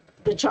as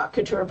the Chalk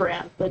Couture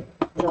brand, the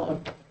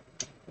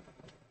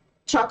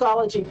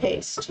Chalkology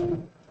paste.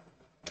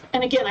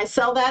 And again, I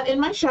sell that in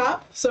my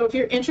shop, so if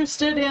you're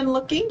interested in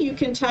looking, you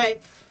can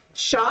type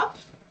shop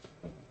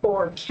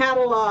or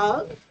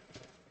catalog,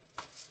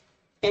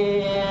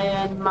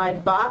 and my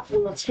bot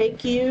will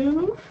take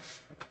you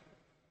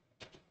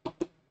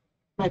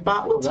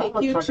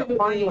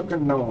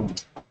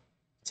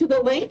to the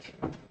link,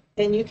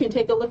 and you can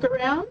take a look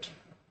around.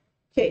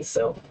 Okay,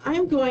 so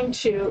I'm going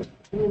to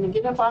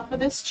get up off of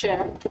this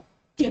chair.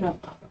 Get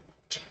up.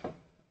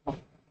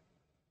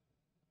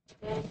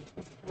 Okay,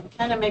 I'm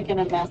kind of making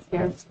a mess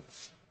here.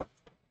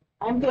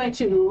 I'm going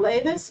to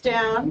lay this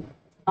down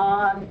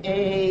on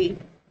a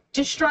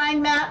dish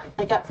drying mat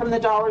I got from the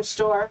dollar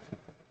store.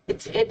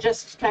 It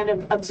just kind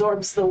of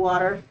absorbs the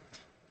water,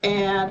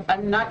 and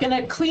I'm not going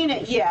to clean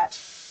it yet.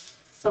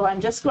 So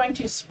I'm just going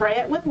to spray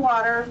it with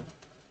water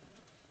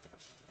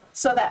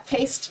so that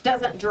paste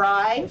doesn't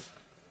dry.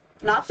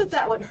 Not that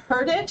that would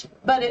hurt it,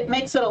 but it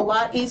makes it a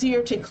lot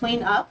easier to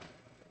clean up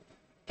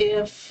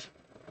if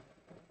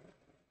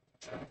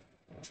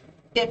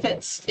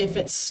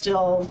it's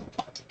still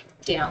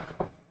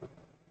damp.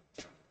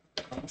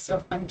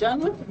 So I'm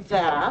done with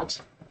that.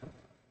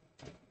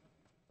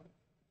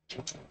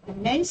 I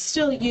may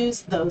still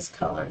use those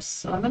colors,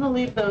 so I'm going to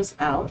leave those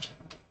out.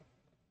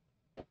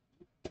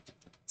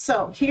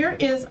 So here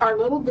is our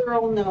little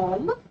girl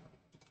gnome.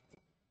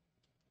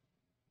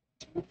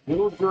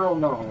 Little girl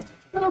gnome.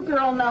 Little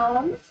girl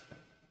gnome.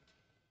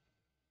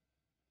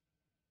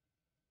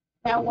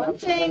 Now, one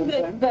thing,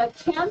 the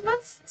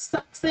canvas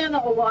sucks in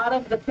a lot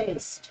of the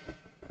paste.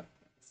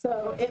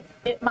 So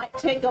it might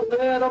take a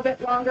little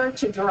bit longer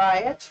to dry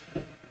it.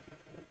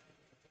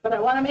 But I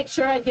want to make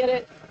sure I get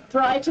it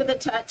dry to the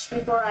touch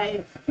before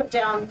I put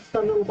down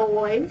the little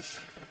boy.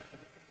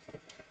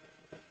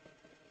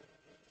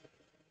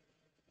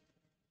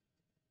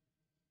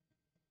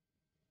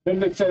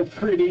 Then it says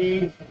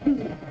pretty.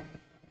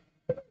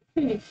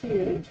 Pretty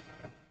cute.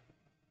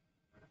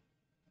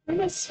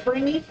 Kind of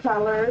springy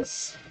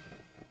colors.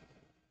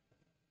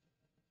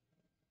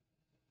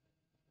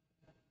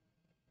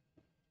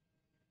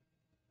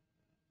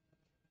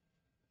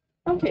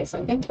 Okay,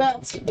 so I think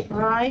that's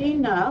dry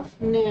enough.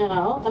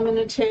 Now I'm going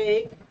to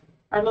take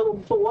our little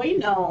boy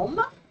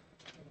gnome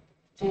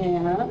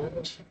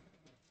and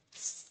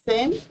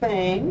same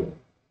thing.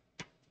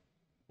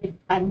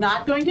 I'm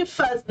not going to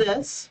fuzz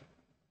this.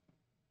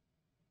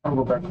 I'll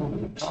go back over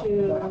the top.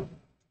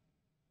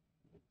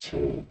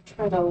 To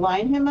try to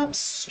line him up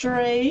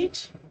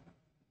straight.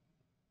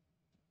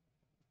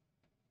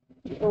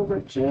 Over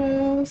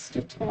just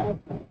a tad.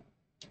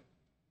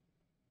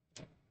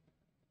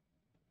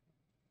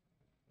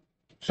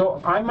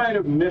 So I might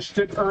have missed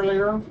it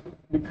earlier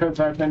because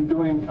I've been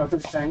doing other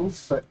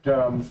things, but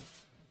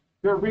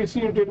the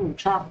reason you didn't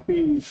chalk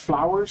the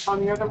flowers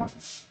on the other one?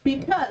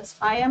 Because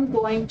I am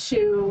going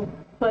to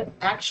put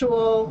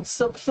actual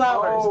silk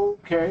flowers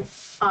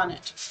on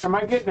it. Am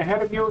I getting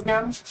ahead of you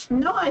again?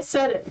 No, I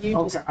said it. You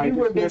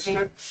were busy.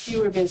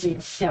 You were busy.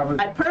 Yeah.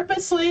 I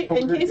purposely,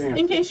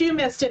 in case you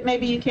missed it,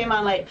 maybe you came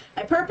on late.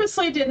 I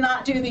purposely did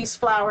not do these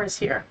flowers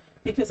here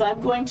because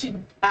I'm going to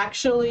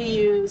actually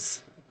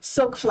use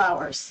silk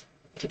flowers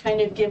to kind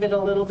of give it a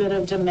little bit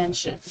of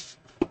dimension.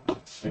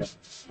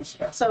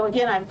 Yeah. So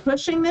again, I'm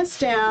pushing this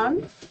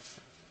down.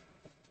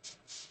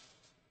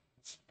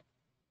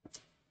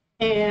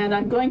 And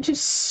I'm going to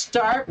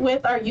start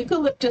with our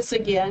eucalyptus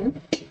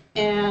again.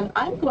 And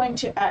I'm going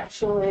to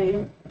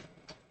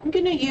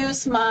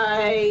use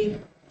my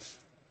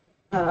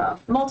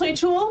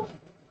multi-tool.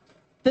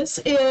 This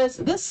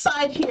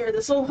side here,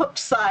 this little hooked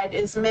side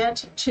is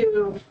meant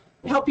to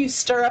help you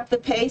stir up the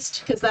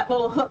paste because that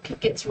little hook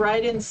gets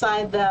right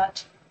inside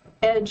that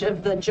edge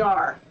of the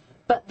jar.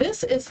 But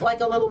this is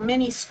like a little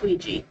mini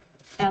squeegee.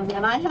 And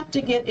when I have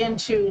to get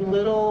into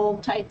little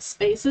tight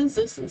spaces,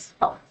 this is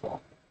helpful.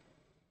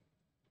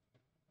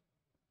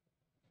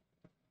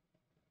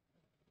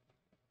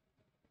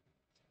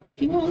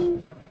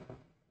 Again.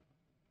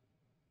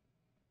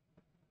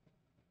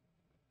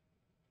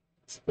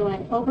 It's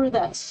going over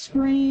that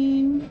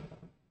screen.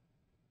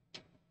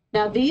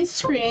 Now these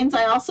screens,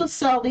 I also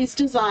sell these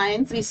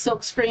designs, these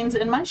silk screens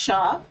in my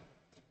shop,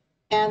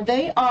 and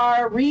they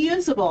are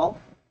reusable.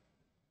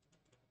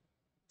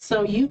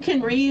 So you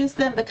can reuse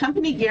them. The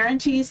company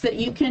guarantees that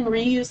you can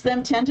reuse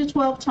them 10 to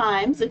 12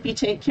 times if you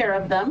take care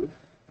of them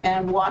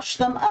and wash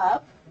them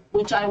up,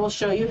 which I will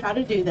show you how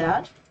to do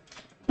that.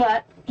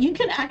 But you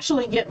can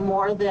actually get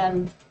more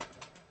than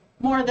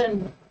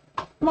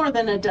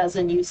a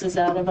dozen uses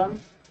out of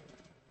them.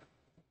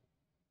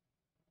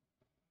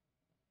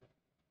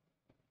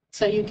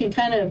 So you can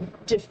kind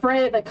of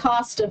defray the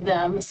cost of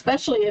them,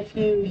 especially if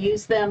you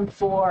use them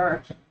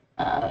for,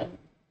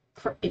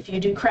 if you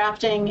do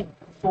crafting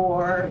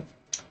for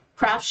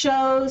craft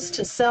shows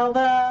to sell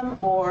them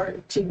or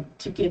to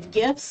give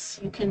gifts.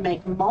 You can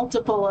make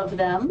multiple of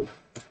them.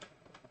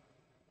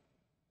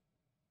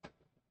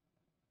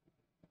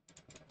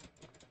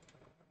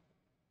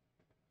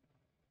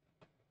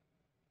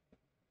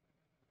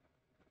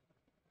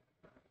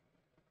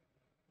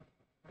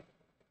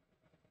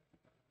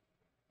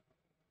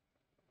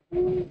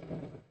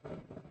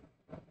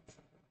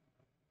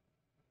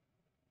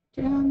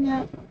 Down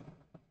that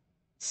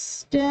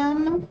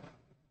stem.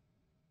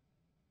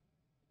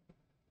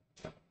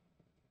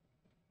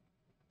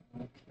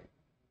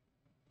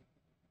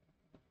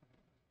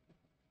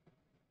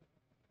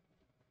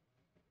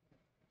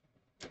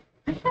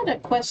 I had a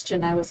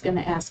question I was going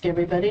to ask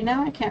everybody.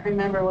 Now I can't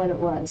remember what it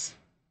was.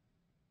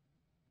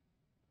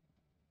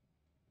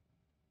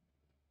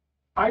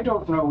 I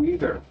don't know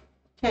either.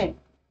 Okay.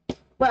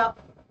 Well,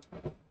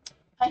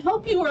 I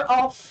hope you are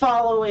all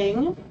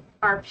following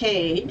our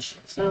page.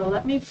 So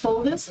let me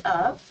pull this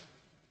up.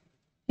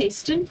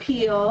 Paste and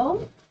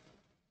peel.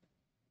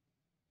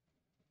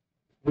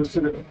 Was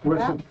it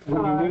when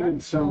you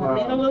needed some? I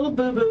made a little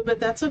boo-boo, but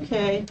that's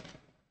okay.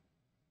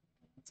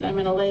 So I'm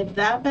going to lay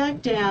that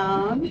back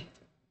down,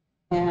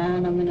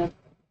 and I'm going to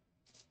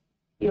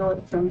peel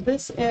it from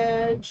this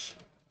edge.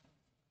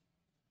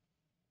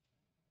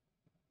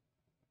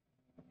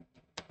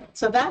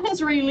 So that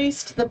has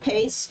released the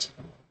paste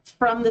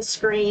from the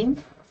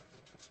screen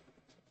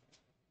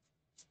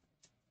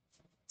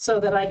so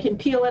that I can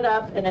peel it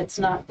up, and it's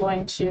not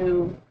going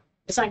to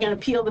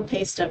peel the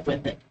paste up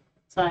with it.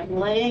 So I'm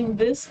laying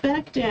this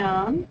back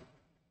down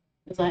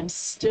because I'm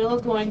still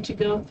going to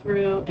go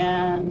through,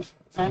 and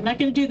I'm not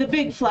going to do the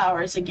big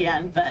flowers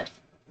again, but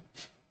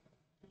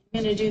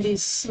I'm going to do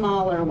these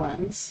smaller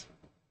ones.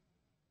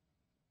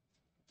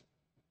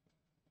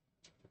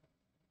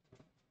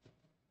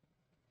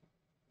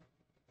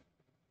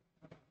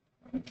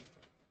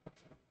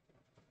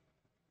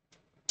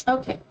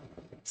 Okay,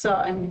 so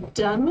I'm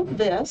done with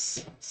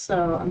this.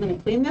 So I'm going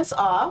to clean this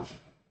off.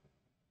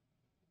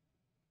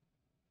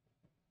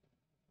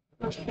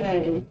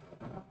 Okay,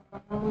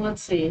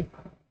 let's see.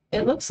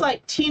 It looks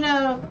like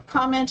Tina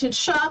commented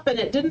shop, and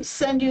it didn't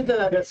send you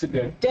the... Yes, it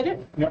did. Did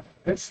it? Yep,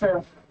 it's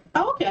there.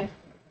 Oh, okay.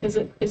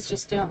 It's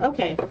just down.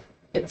 Okay,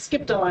 it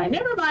skipped a line.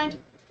 Never mind.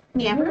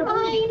 Never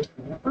mind.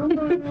 Never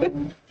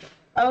mind.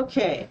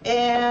 Okay,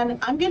 and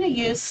I'm going to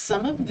use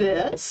some of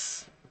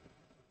this.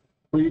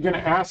 Were you going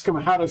to ask them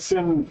how to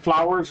send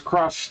flowers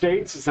across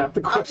states? Is that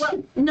the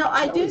question? Well, no,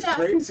 I That was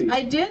crazy.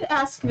 I did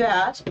ask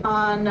that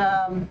on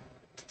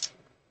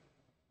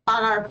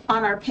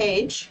our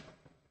page.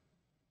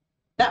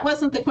 That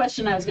wasn't the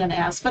question I was going to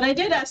ask, but I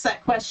did ask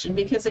that question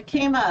because it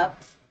came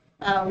up.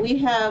 We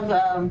had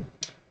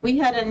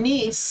a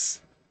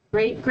niece,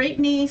 great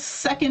niece,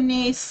 second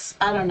niece.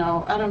 I don't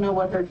know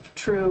what her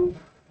true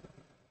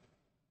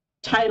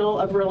title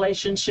of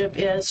relationship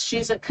is.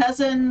 She's a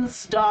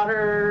cousin's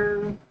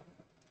daughter.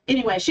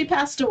 Anyway, she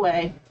passed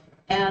away,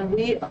 and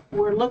we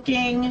were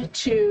looking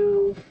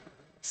to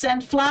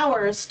send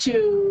flowers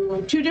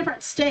to 2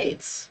 different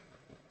states.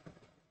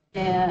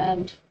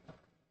 And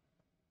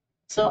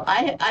so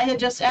I had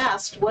just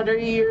asked, what are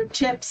your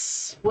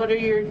tips? What are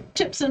your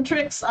tips and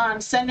tricks on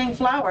sending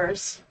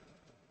flowers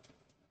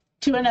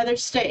to another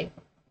state?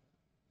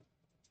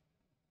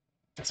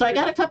 So I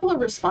got a couple of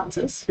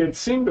responses. It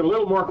seemed a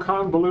little more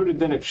convoluted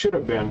than it should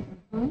have been,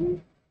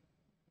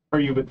 or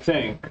you would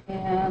think.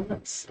 And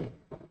let's see.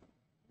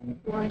 I'm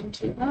going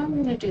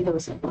to do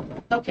those.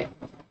 Okay,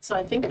 so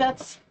I think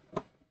that's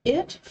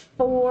it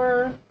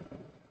for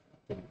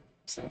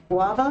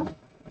guava.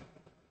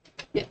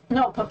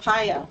 No,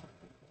 papaya.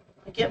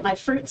 I get my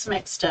fruits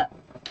mixed up.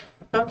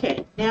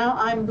 Okay, now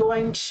I'm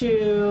going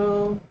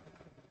to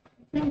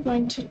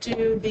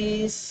do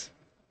these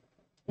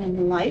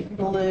in light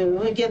blue.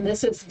 Again,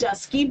 this is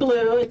dusky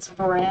blue. It's a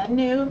brand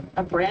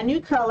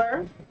new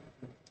color.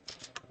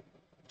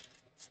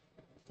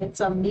 It's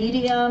a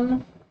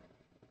medium,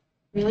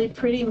 really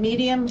pretty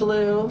medium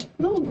blue.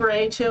 A little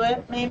gray to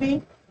it,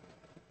 maybe.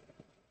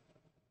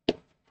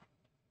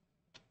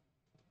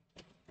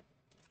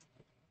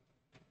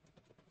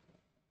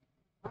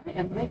 I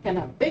am making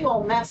a big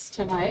old mess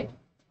tonight.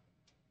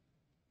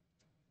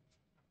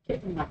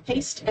 Getting my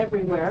paste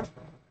everywhere.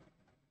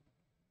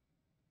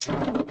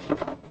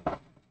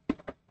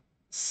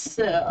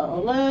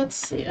 So let's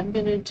see, I'm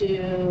going to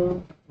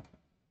do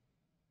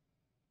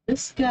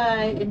this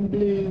guy in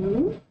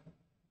blue.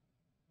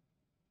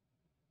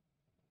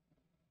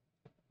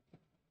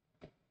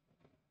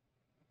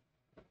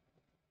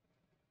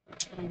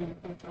 And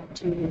I think I'll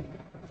do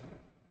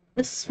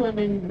this one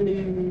in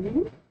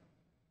blue.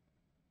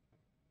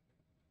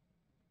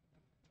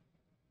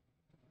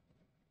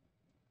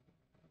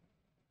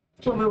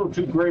 It's a little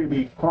too gray to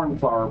be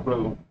cornflower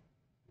blue.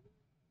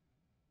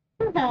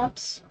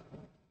 Perhaps.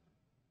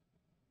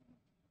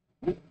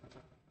 And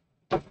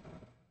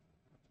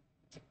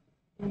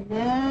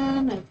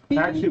then I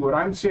think... Actually, what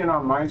I'm seeing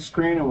on my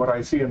screen and what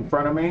I see in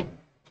front of me,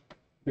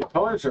 the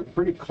colors are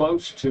pretty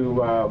close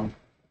to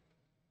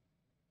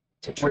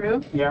To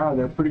true? Yeah,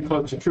 they're pretty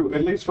close to true.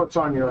 At least what's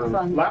on your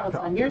What's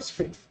laptop. on your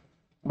screen.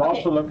 I'm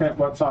also looking at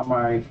what's on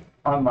my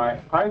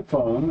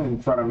iPhone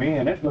in front of me,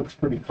 and it looks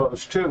pretty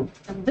close too.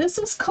 And this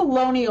is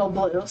colonial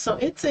blue, so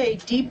it's a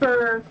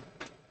deeper,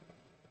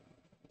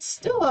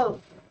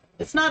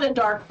 it's not a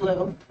dark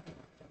blue.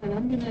 And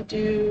I'm gonna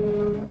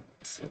do,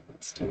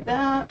 let's do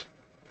that.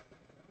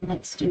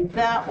 Let's do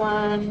that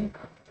one.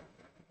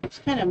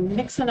 Just kind of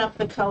mixing up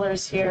the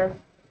colors here.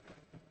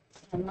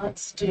 And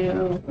let's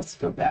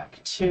go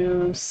back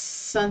to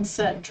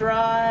Sunset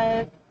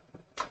Drive.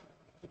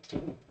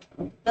 Do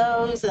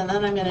those, and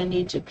then I'm going to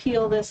need to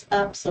peel this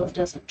up so it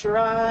doesn't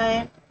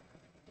dry.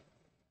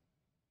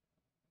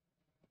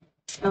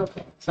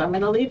 Okay, so I'm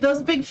going to leave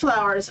those big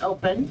flowers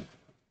open.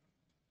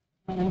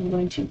 And I'm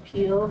going to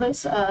peel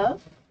this up.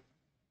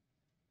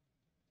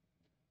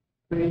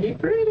 Pretty,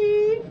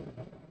 pretty.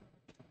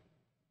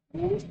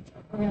 Okay.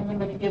 And I'm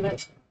going to give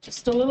it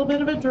just a little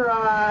bit of a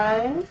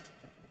dry.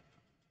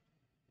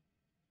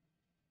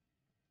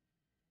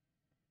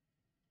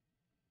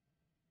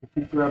 I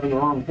keep grabbing the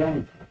wrong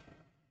thing.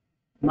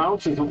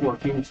 Mouse isn't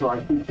working, so I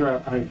keep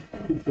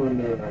doing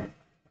the.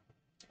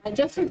 I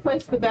just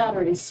replaced the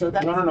batteries, so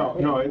that's.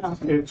 No.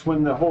 It's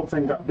when the whole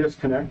thing got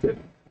disconnected.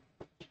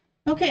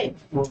 Okay.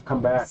 We'll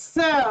come back.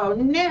 So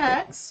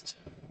next,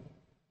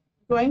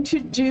 I'm going to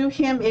do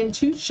him in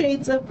 2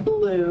 shades of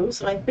blue.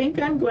 So I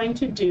think I'm going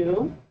to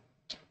do.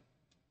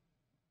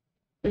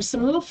 There's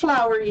some little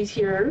floweries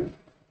here.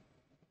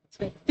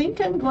 So I think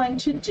I'm going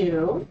to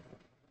do.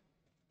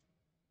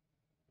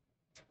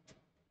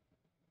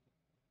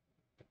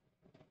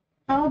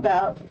 How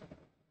about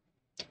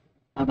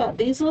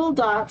these little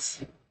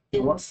dots?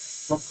 What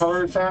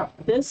color is that?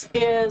 This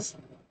is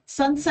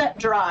Sunset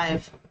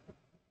Drive.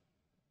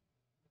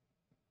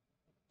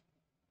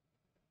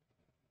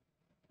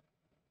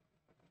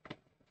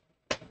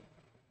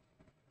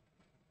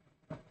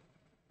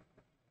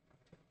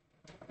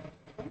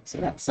 So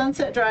that's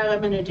Sunset Drive.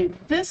 I'm going to do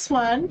this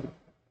one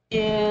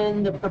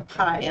in the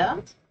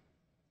papaya.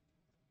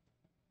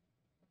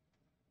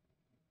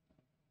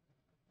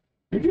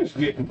 You're just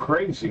getting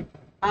crazy.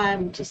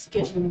 I'm just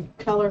getting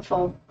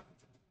colorful.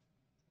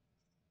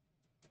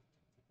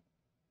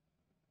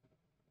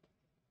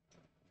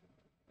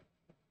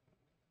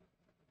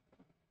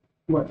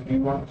 What, do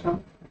you want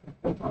some?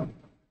 Hold on.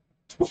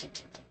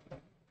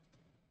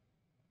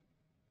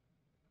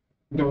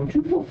 Don't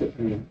you look at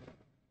me.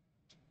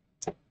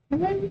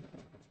 Okay.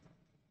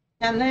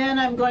 And then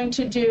I'm going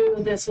to do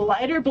this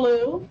lighter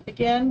blue.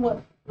 Again,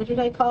 what did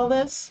I call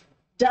this?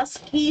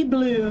 Dusky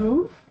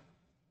blue.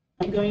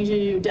 I'm going to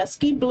do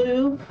dusky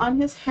blue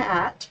on his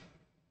hat.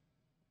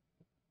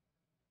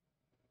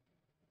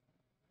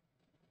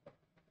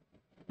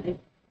 I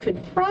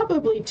could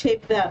probably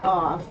tape that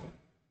off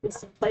with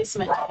some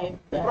placement tape.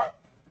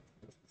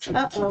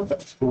 Uh-oh.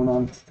 What's going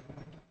on?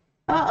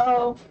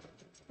 Uh-oh.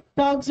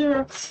 Dogs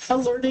are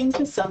alerting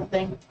to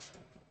something.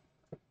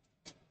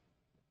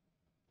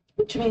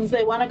 Which means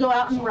they want to go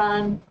out and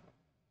run.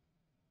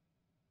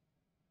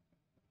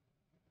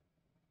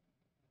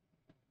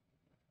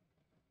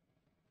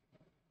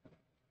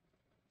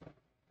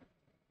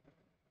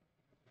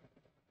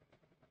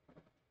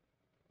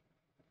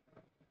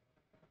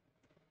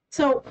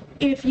 So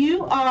if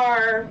you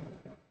are,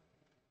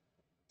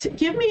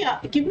 give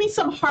me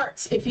some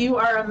hearts if you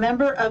are a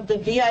member of the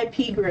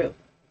VIP group.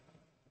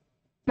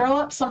 Throw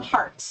up some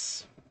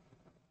hearts.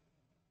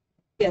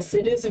 Yes,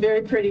 it is a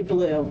very pretty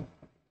blue.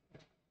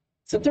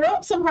 So throw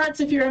up some hearts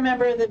if you're a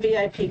member of the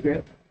VIP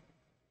group.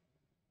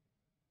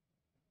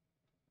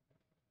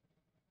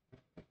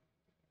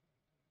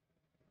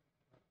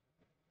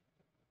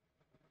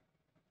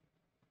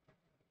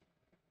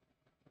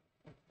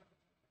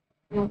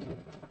 Okay.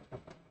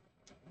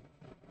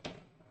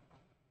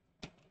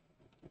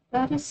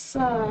 That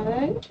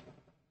aside,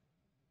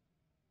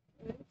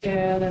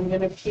 and I'm going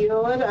to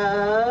peel it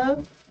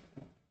up.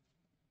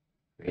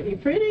 Pretty,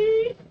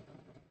 pretty.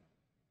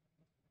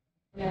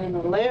 And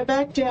I'll lay it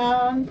back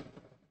down.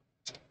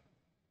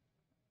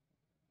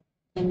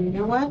 And you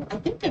know what? I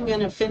think I'm going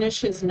to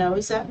finish his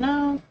nose up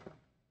now.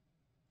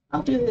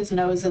 I'll do his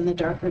nose in the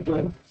darker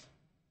blue.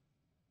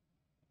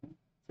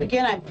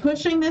 Again, I'm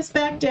pushing this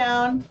back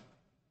down.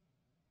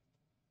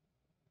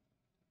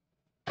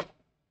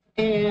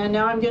 And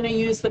now I'm going to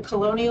use the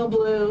colonial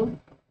blue.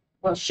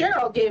 Well,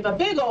 Cheryl gave a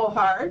big old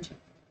heart.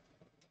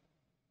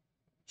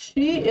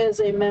 She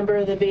is a member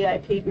of the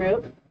VIP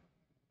group.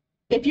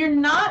 If you're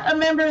not a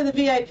member of the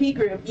VIP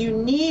group, you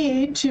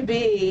need to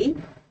be.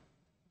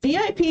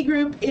 VIP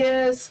group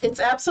it's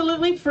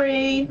absolutely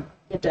free.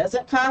 It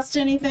doesn't cost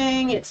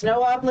anything. It's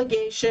no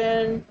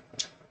obligation.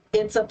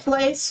 It's a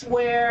place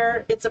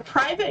where it's a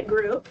private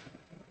group.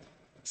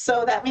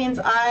 So that means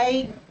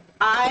I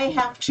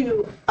have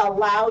to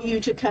allow you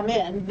to come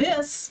in.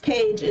 This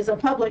page is a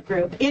public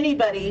group.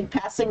 Anybody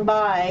passing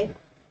by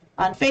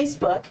on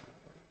Facebook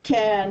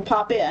can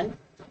pop in,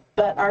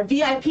 but our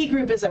VIP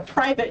group is a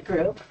private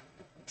group.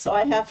 So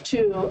I have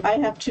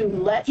to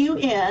let you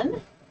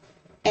in,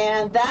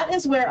 and that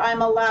is where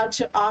I'm allowed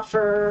to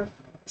offer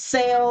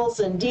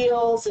sales and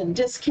deals and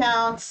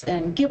discounts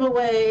and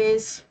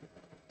giveaways.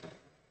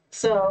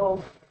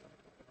 So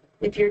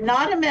if you're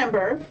not a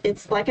member,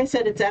 it's like I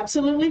said, it's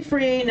absolutely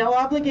free, no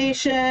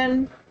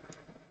obligation.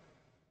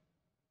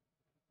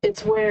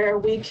 It's where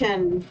we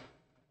can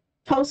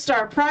post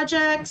our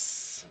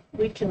projects.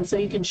 So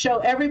you can show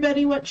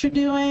everybody what you're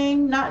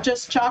doing, not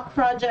just chalk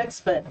projects,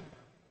 but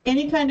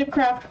any kind of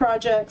craft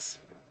projects.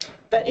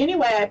 But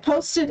anyway, I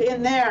posted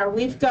in there,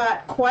 we've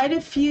got quite a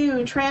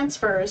few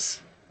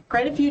transfers,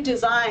 quite a few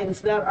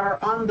designs that are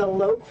on the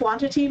low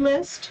quantity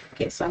list.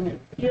 Okay, so I'm going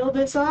to peel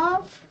this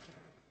off.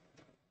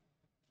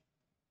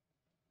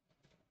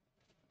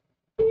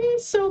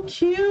 He's so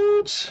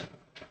cute.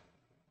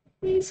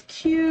 He's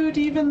cute,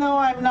 even though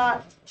I'm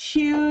not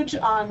huge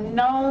on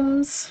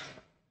gnomes.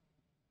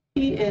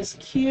 He is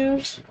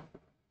cute.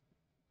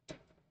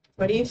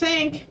 What do you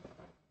think?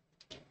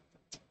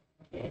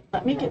 Okay,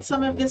 let me get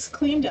some of this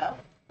cleaned up.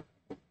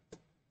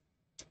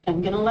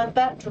 I'm going to let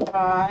that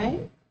dry.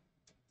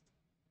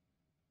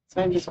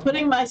 So I'm just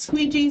putting my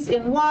squeegees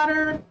in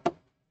water,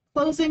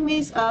 closing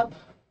these up.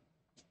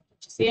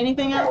 See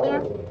anything out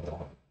there?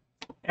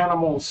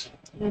 Animals.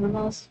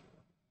 Animals.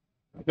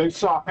 They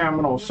saw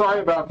animals. Sorry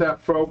about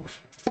that, folks.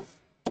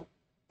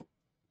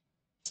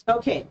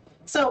 Okay,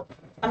 so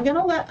I'm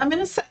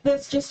gonna set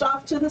this just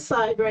off to the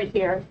side right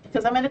here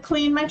because I'm gonna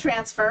clean my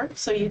transfer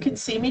so you can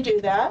see me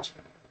do that.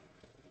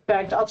 In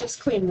fact, I'll just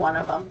clean one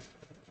of them.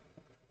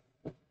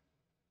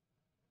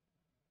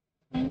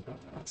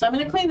 So I'm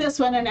gonna clean this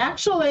one, and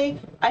actually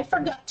I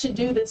forgot to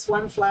do this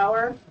one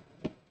flower,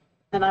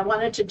 and I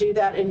wanted to do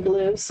that in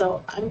blue,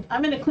 so I'm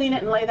gonna clean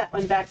it and lay that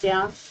one back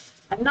down.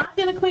 I'm not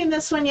going to clean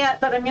this one yet,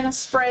 but I'm going to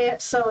spray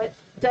it so it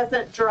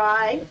doesn't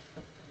dry.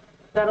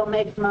 That'll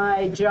make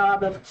my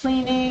job of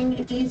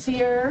cleaning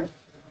easier.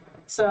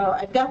 So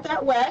I've got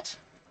that wet.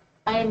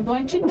 I am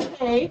going to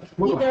take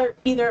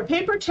either a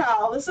paper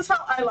towel. This is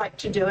how I like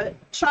to do it.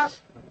 Chalk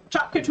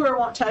Couture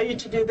won't tell you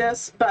to do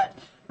this, but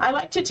I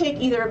like to take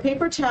either a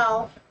paper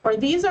towel, or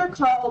these are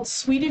called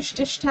Swedish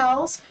dish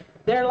towels.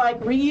 They're like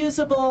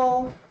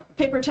reusable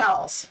paper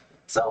towels.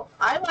 So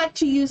I like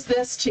to use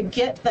this to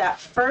get that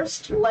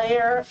first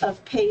layer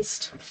of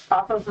paste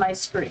off of my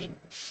screen.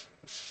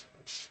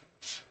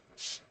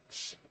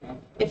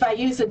 If I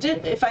use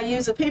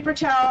a paper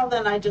towel,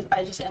 then I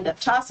just end up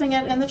tossing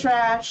it in the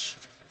trash.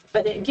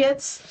 But it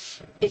gets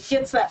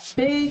that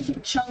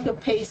big chunk of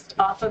paste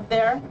off of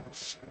there,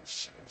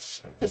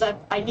 because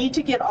I need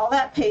to get all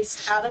that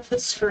paste out of the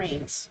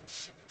screens.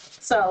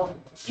 So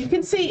you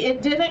can see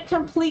it didn't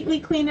completely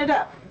clean it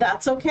up.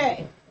 That's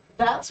okay.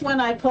 That's when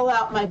I pull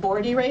out my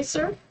board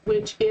eraser,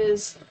 which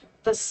is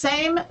the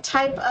same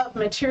type of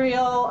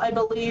material, I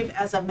believe,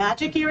 as a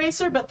magic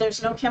eraser, but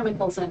there's no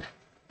chemicals in it,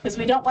 because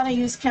we don't want to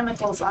use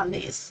chemicals on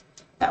these.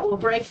 That will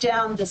break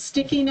down the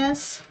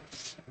stickiness.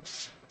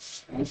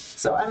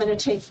 So I'm going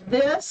to take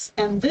this,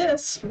 and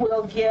this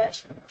will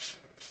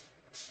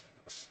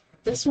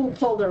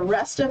pull the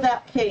rest of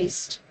that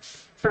paste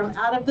from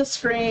out of the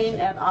screen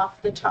and off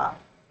the top.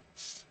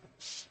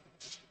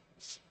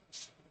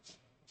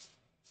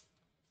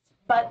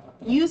 But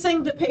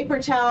using the paper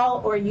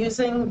towel or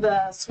using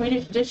the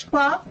Swedish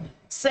dishcloth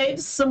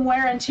saves some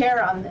wear and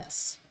tear on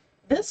this.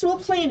 This will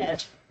clean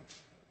it,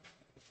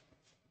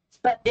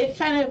 but it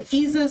kind of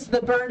eases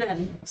the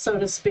burden, so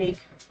to speak,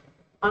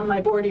 on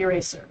my board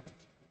eraser.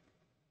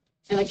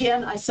 And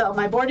again, I sell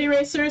my board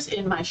erasers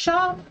in my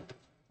shop.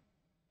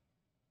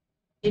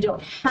 You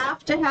don't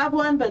have to have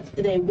one, but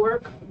they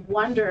work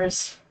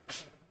wonders.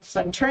 So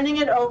I'm turning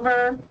it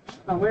over.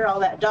 Oh, where all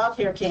that dog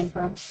hair came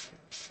from.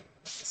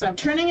 So I'm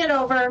turning it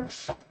over,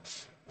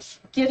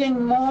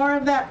 getting more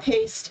of that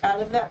paste out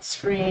of that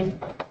screen,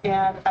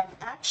 and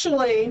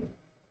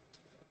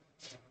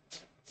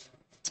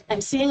I'm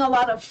seeing a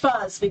lot of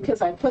fuzz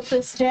because I put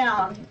this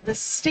down, the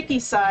sticky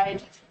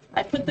side,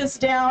 I put this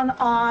down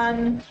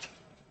on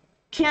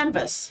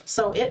canvas,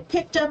 so it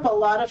picked up a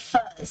lot of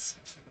fuzz.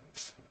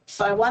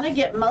 So I want to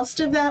get most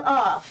of that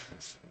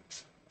off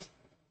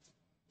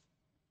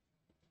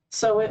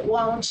so it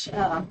won't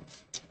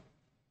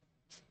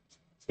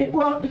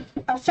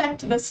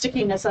affect the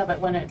stickiness of it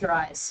when it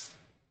dries.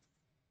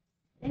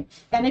 Okay.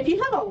 And if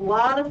you have a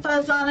lot of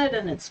fuzz on it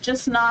and it's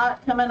just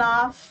not coming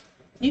off,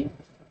 you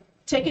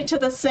take it to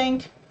the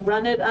sink,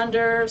 run it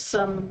under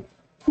some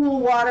cool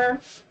water,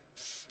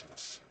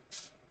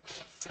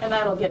 and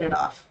that'll get it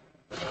off.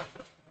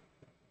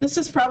 This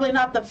is probably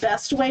not the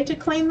best way to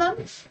clean them,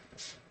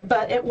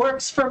 but it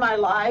works for my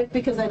live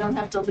because I don't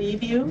have to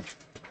leave you.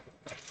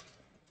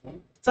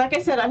 So like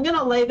I said, I'm going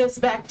to lay this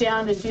back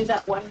down and do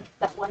that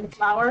one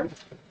flower.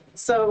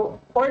 So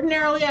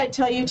ordinarily I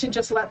tell you to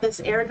just let this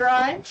air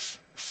dry,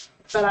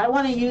 but I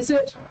want to use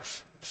it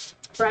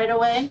right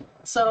away.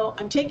 So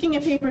I'm taking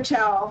a paper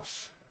towel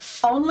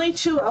only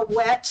to a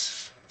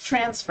wet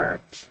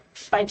transfer.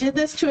 If I did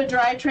this to a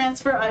dry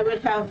transfer, I would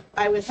have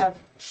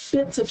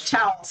bits of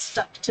towel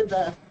stuck to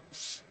the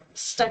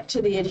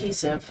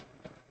adhesive.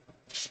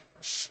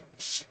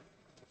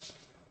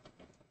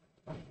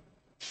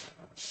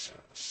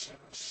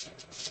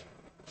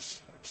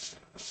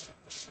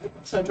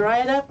 So dry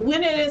it up.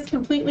 When it is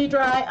completely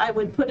dry, I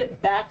would put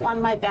it back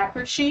on my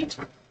backer sheet,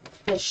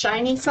 the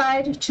shiny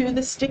side to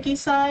the sticky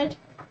side.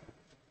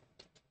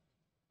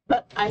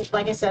 But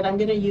like I said, I'm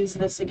going to use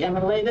this again.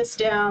 I'm going to lay this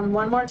down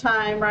one more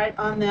time right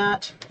on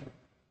that,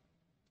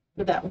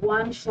 with that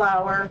one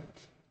flower.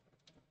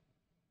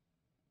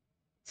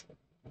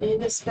 Lay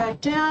this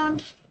back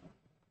down.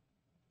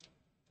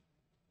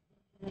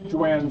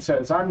 Joanne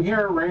says, I'm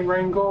here, rain,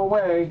 rain, go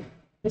away.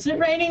 Is it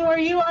raining where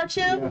you are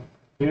too?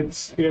 Yeah.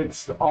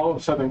 It's all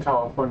of Southern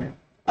California.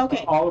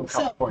 Okay. All of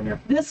California.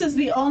 So this is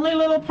the only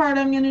little part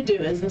I'm going to do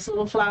is this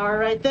little flower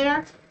right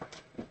there.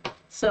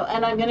 So,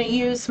 and I'm going to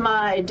use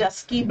my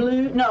dusky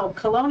blue, no,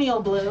 colonial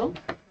blue,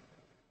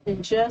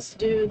 and just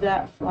do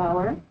that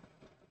flower.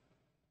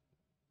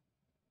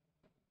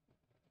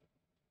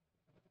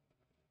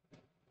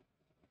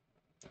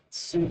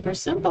 Super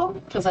simple,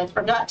 because I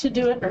forgot to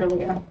do it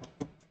earlier.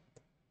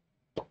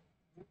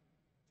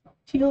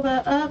 Peel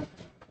that up.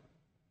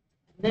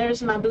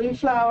 There's my blue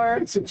flower.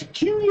 It's such a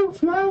cute little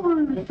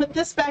flower. Put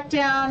this back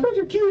down. Such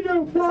a cute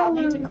little flower. I'll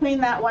need to clean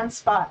that one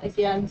spot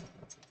again.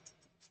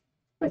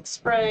 Quick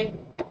spray.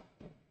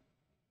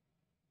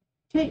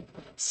 Okay,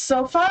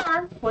 so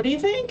far, what do you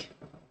think?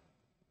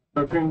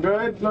 Looking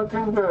good,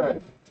 looking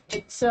good.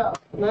 So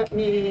let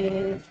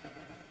me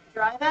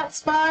dry that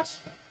spot.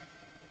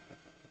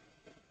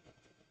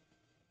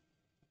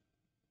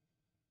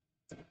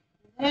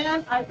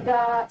 And I've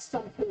got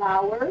some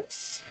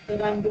flowers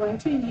that I'm going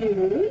to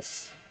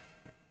use.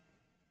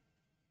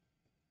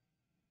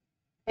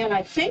 And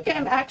I think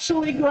I'm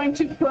actually going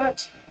to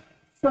put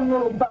some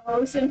little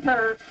bows in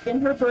her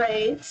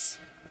braids.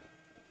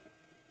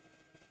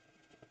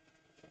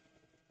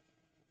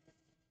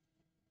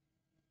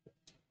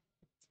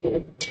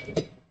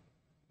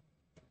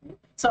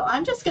 So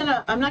I'm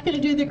not gonna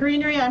do the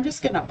greenery, I'm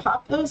just gonna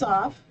pop those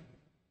off.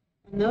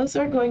 And those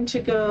are going to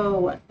go,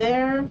 what,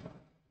 there?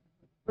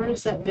 Where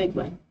is that big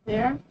one?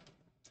 There.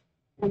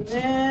 And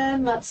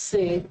then, let's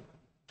see.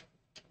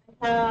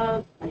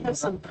 I have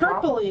some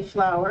purpley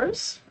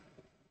flowers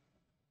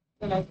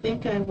that I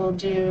think I will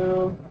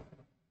do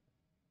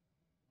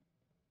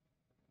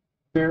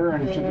There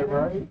and to the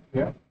right,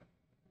 yeah.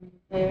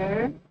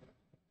 there.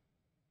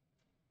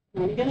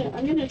 I'm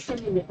gonna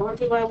trim it, or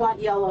do I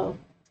want yellow?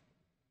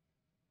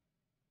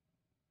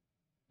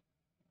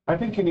 I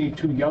think you need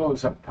 2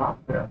 yellows up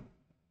top there.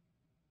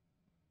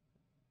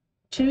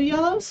 2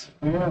 yellows?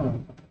 Yeah.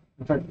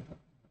 In fact,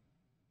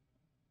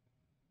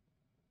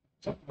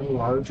 something a little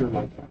larger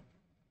like that.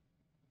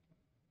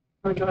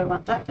 Or do I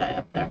want that guy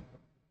up there?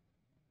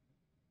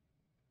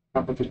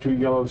 I'll put the 2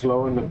 yellows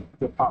low and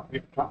the poppy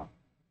up top.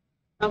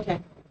 Okay.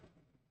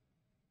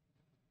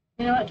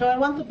 You know what, do I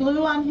want the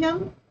blue on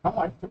him? I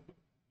like it.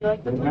 You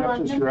like the It blue on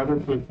matches him? your other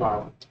blue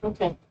flower.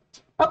 Okay.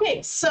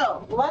 Okay,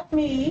 so let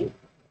me.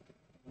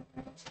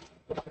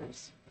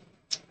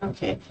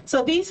 Okay,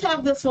 so these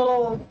have this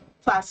little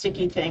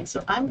plasticky thing,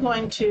 so I'm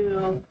going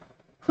to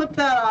clip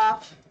that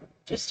off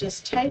just as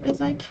tight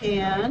as I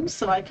can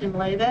so I can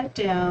lay that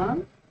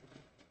down.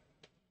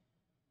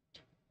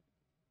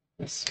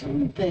 This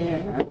one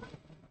there.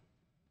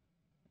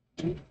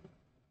 What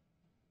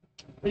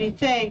do you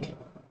think?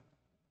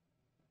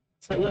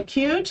 Does it look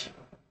cute?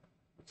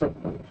 It's up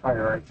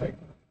higher, I think.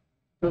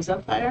 Goes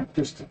up higher?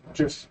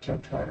 Just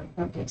tipped higher.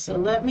 Okay, so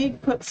let me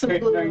put some Okay,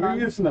 glue now you're on.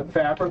 using the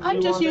fabric glue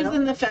I'm just on there?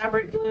 using the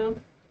fabric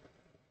glue.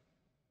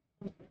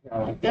 Yeah,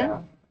 like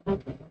there? that.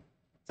 Okay.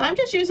 So I'm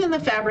just using the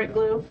fabric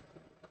glue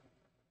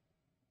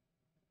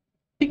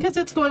because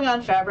it's going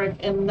on fabric,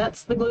 and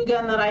that's the glue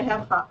gun that I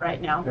have hot right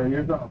now. There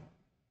you go.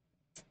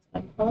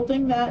 I'm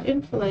holding that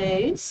in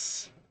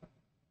place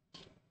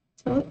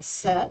till it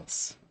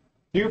sets.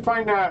 Do you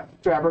find that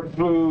fabric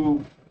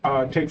glue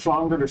takes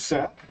longer to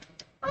set?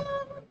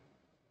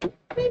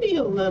 Maybe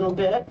a little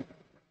bit.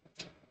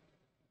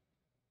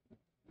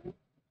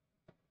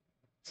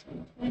 So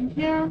in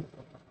here.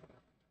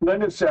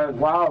 Linda says,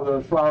 wow,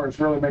 those flowers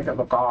really make it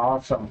look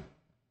awesome.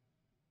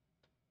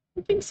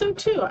 I think so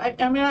too.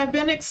 I mean, I've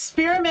been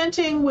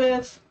experimenting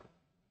with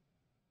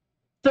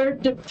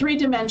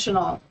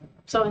three-dimensional.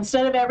 So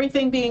instead of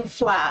everything being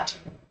flat,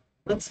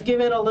 let's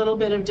give it a little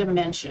bit of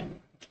dimension.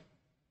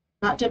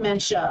 Not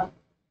dementia.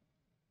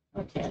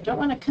 Okay, I don't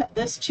want to cut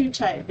this too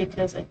tight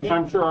because I think...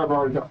 I'm sure I've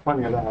already got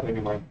plenty of that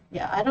anyway.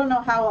 Yeah, I don't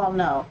know how I'll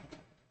know.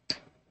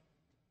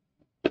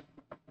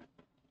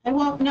 I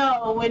won't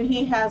know when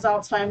he has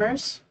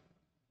Alzheimer's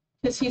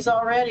because he's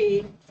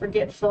already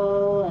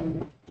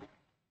forgetful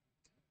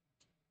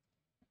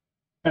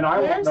And I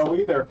won't know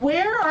either.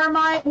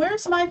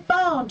 Where's my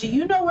phone? Do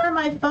you know where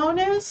my phone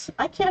is?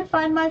 I can't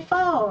find my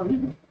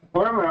phone.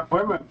 Wait a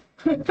minute.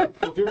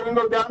 If you're going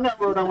to go down that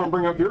road, I'm going to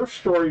bring up your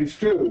stories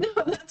too.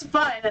 No, that's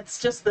fine. It's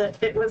just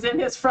that it was in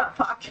his front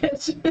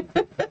pocket.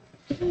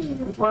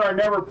 Where I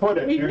never put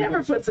it. He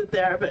never puts it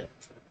there, but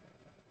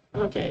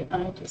okay,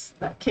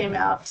 that came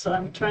out, so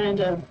I'm trying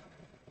to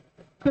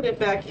put it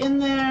back in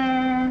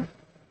there.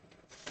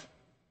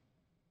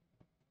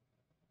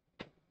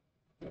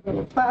 A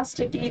little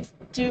plasticky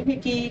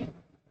doohickey.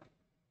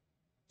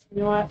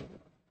 You know what?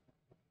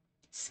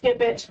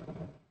 skip it,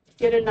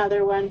 get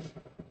another one.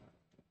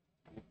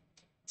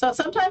 So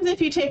sometimes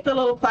if you take the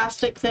little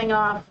plastic thing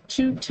off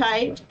too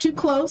tight, too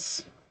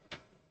close,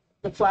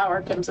 the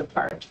flower comes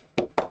apart.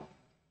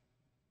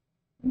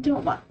 We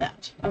don't want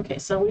that. Okay,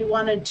 so we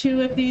wanted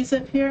 2 of these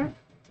up here.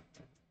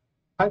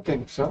 I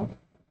think so.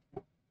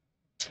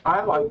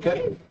 I like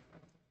it.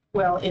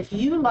 Well, if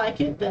you like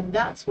it, then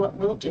that's what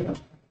we'll do.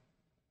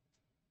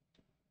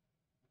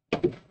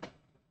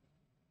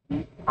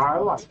 I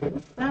like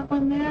it. That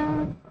one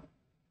there.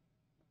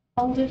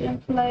 Hold it in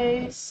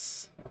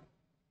place.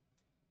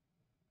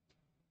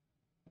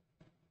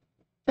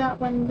 That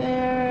one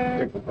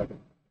there.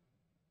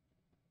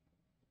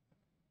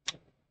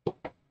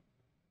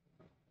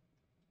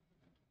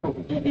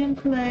 Hold it in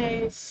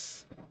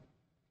place.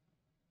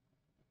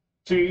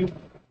 See,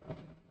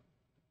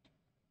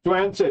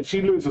 Joanne said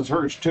she loses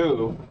hers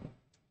too.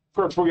 Of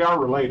course, we are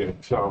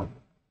related, so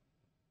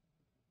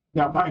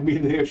that might be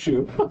the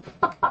issue.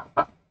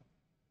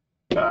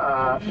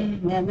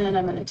 And then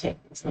I'm going to take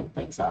these little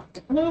things off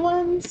the blue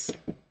ones.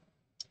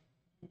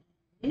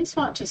 These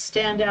want to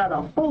stand out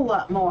a whole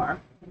lot more.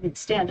 I mean,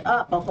 stand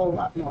up a whole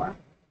lot more.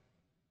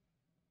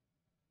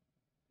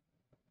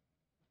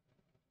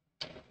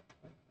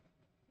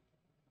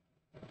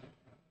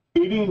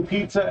 Eating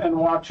pizza and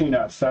watching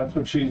us. That's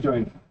what she's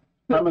doing.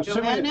 I'm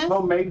assuming Joanne it's is?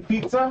 homemade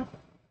pizza.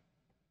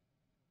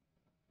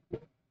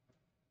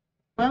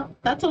 Well,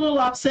 that's a little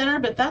off center,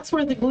 but that's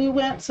where the glue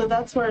went, so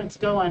that's where it's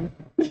going.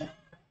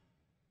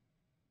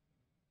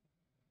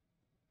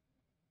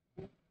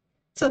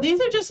 So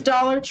these are just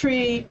Dollar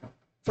Tree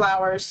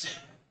flowers.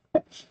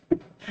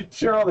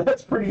 Cheryl,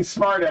 that's pretty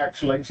smart,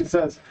 actually. She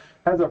says,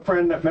 has a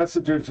friend that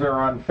messages her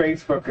on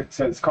Facebook. It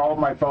says, call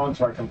my phone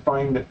so I can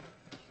find it.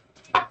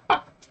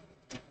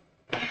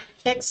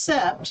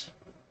 Except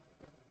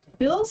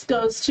Bill's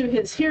goes to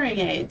his hearing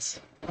aids.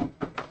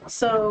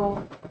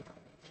 So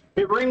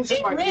It rings in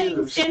it my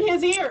rings ears. in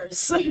his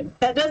ears.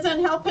 That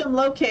doesn't help him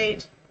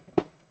locate.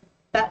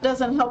 That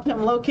doesn't help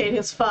him locate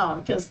his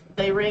phone because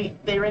they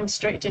ring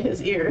straight to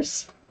his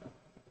ears.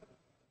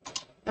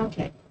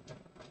 Okay.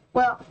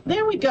 Well,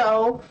 there we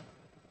go.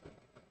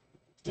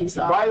 These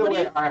are. By the What do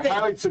way, you I think?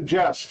 highly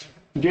suggest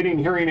getting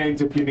hearing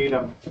aids if you need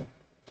them.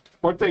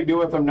 What they do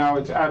with them now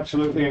is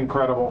absolutely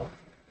incredible.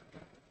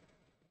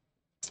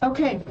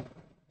 Okay.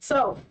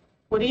 So,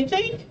 what do you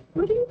think?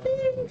 What do you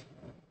think?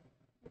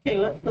 Okay,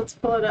 let's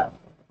pull it up.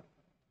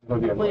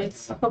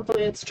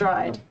 Hopefully it's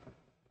dried.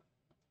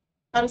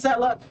 How does that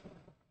look?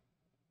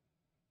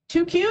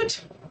 Too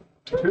cute?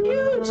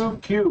 Too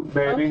cute,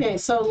 baby. Okay,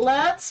 so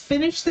let's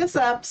finish this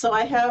up. So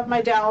I have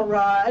my dowel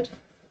rod.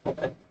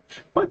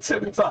 What's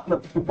it? It's on the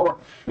floor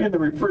in the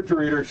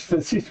refrigerator. She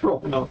says he's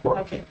rolling on the floor.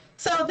 Okay,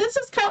 so this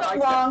is kind I of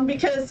like long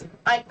because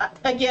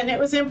again, it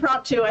was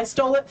impromptu. I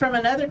stole it from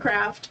another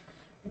craft.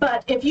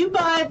 But if you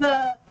buy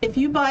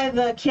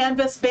the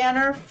canvas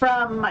banner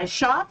from my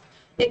shop,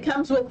 it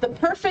comes with the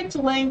perfect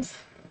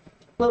length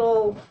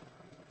little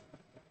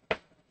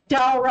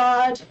dowel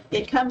rod.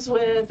 It comes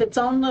with its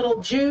own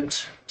little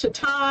jute to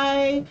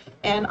tie,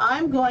 and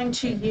I'm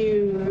just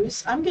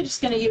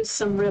going to use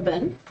some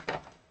ribbon.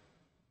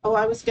 Oh,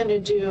 I was going to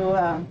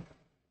do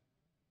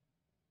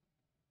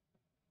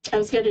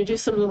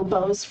some little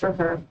bows for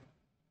her.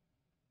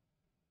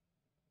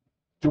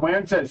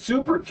 Joanne says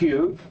super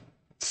cute.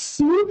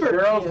 Super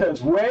Cheryl cute.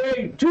 says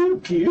way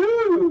too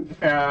cute.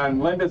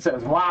 And Linda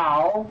says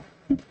wow.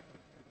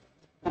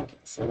 Okay,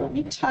 so let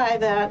me tie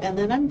that, and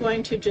then I'm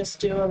going to just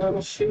do a little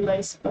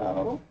shoelace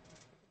bow.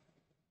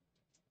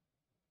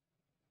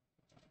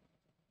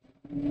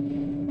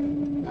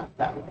 Not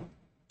that way.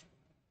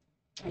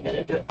 I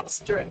gotta do it this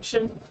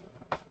direction.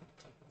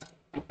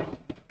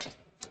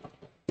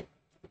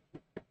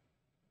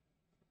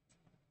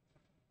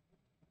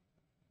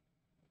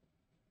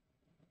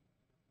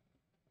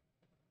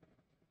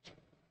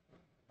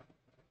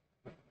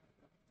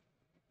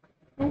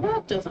 Well,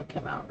 that doesn't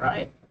come out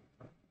right.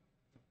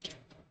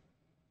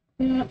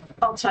 Yeah,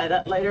 I'll tie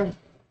that later.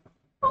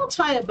 I'll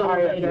tie a bow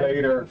Try it later.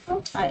 later.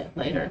 I'll tie it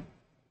later.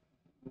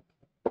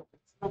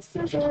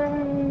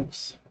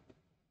 Scissors.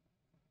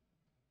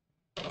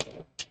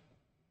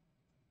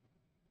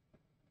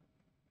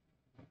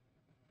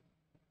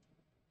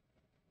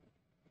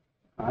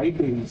 Hi,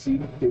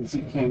 Daisy.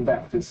 Daisy came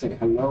back to say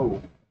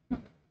hello.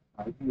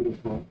 Hi,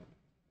 beautiful.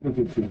 Look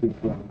at your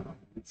big brown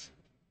eyes.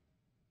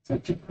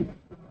 Such a pretty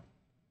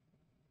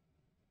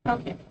girl.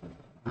 Okay.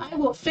 I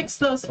will fix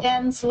those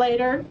ends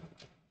later.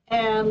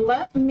 And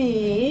let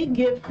me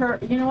give her,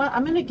 you know what?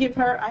 I'm going to give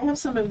her, I have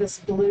some of this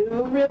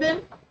blue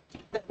ribbon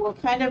that will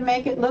kind of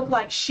make it look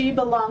like she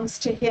belongs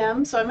to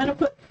him. So I'm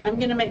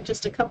going to make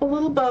just a couple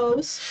little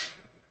bows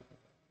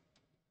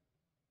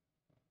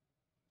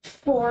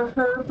for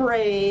her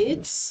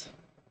braids.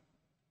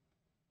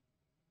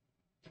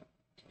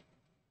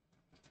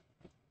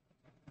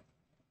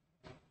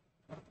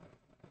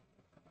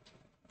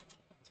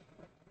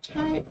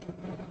 Tight.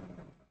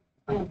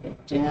 Clamp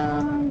it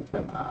down.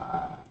 Come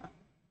on.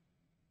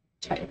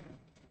 Tighter.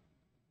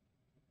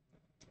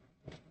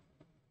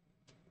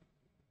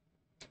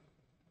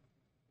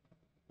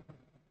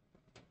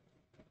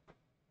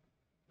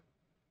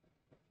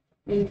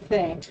 do you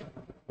think?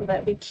 Will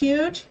that be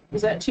cute?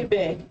 Is that too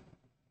big?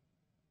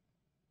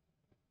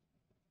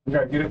 We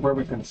gotta get it where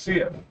we can see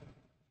it.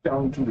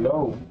 Down too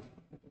low.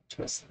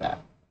 Twist that.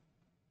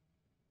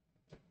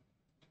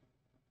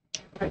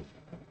 Right.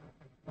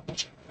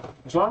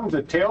 As long as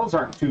the tails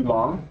aren't too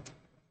long.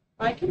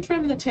 I can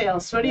trim the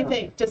tails. What do you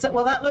think?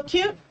 Will that look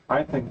cute?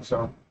 I think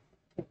so.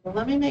 Well,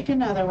 let me make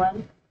another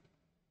one.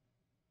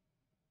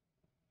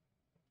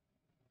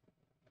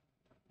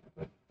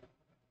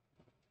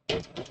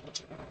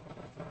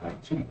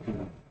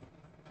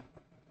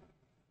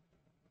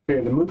 Okay,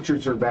 the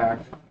moochers are back.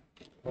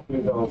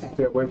 Hopefully they'll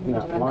stay away from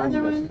that line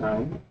this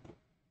time.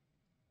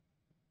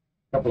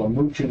 Couple of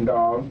mooching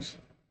dogs.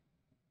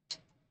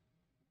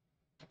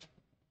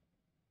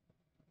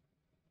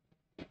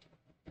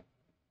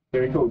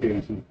 There you go,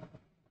 Daisy.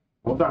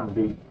 Hold on,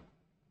 dude.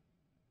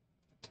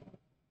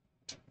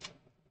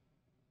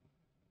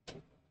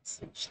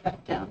 Cinch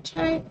that down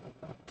tight.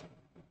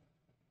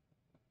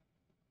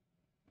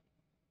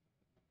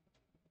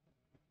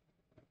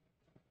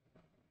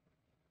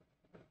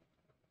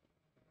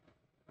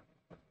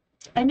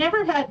 I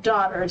never had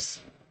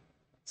daughters,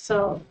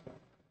 so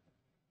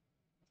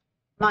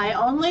my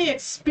only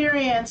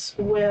experience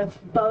with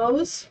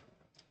bows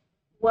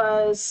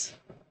was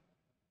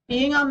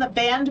being on the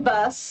band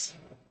bus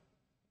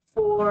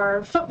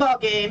for football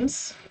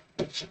games,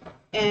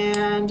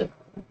 and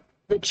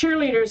the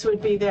cheerleaders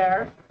would be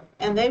there,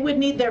 and they would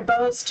need their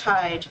bows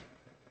tied.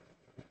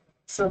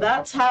 So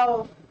that's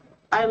how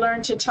I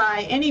learned to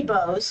tie any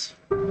bows,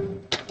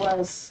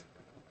 was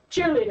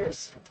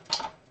cheerleaders.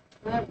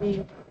 Let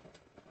me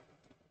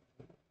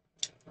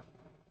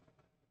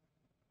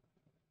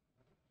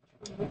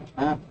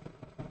up.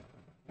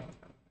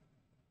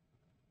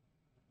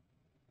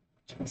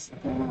 Just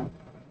that.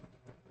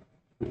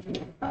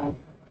 Up.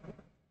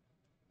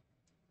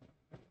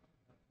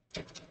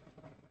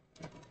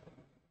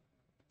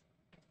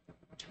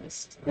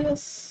 Twist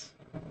this.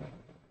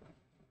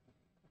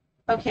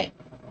 Okay.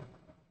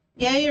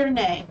 Yay or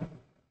nay?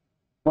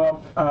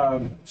 Well,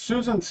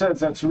 Susan says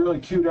that's a really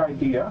cute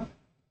idea.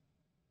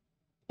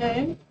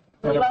 Okay.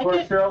 And of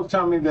course, Cheryl's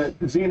telling me that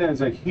Zena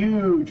is a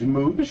huge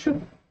mooch.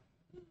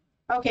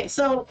 Okay,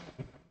 so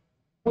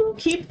we'll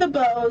keep the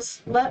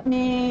bows. Let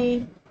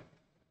me...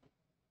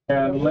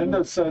 And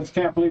Linda says,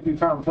 can't believe you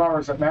found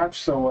flowers that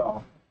match so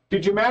well.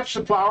 Did you match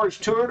the flowers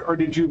to it, or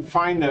did you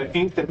find the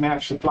ink that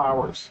matched the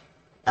flowers?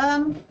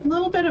 A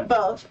little bit of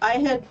both.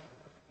 I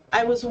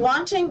was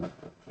wanting,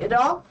 it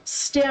all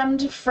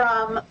stemmed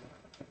from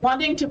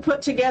wanting to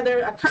put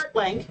together a cart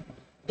link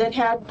that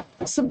had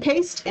some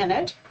paste in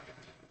it.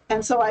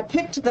 And so I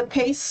picked the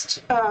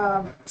paste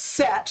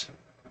set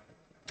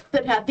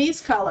that had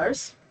these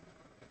colors.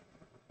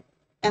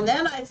 And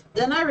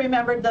then I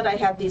remembered that I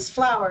had these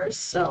flowers,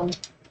 so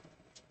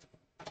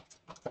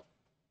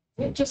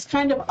it just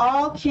kind of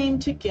all came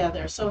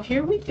together. So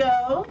here we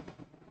go.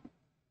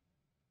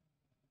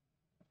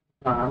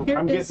 I'm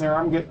getting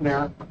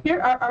there.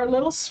 Here are our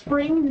little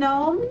spring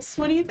gnomes.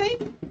 What do you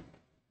think?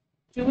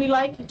 Do we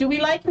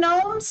like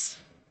gnomes?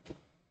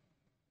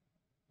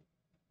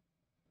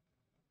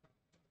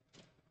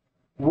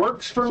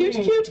 Works for Cute,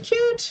 me. cute,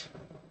 cute.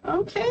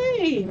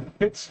 Okay.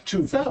 It's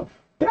too. So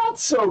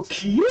that's so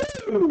cute.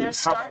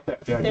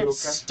 they're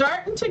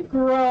starting to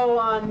grow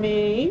on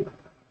me.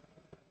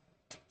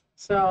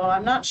 So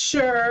I'm not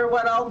sure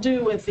what I'll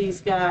do with these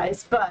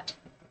guys, but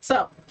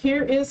so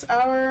here is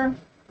our.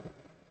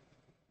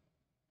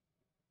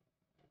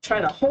 Try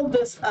to hold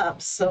this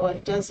up so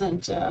it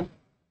doesn't have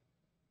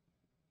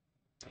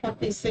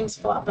these things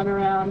flopping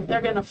around.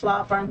 They're going to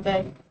flop, aren't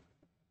they?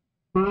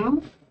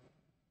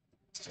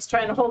 Just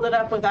trying to hold it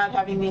up without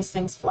having these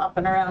things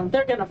flopping around.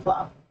 They're going to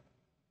flop.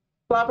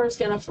 Flopper's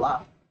going to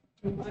flop.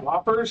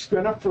 Flopper's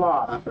going to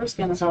flop. Flopper's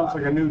going to flop.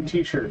 Sounds like a new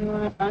t-shirt. You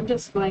know what? I'm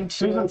just going to...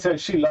 Susan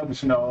says she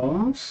loves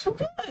gnomes. Oh,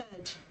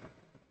 good.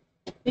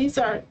 These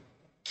are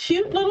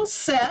cute little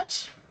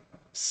set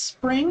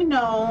spring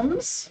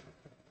gnomes.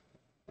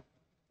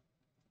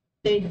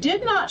 They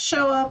did not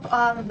show up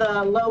on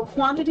the low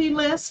quantity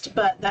list,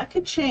 but that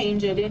could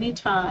change at any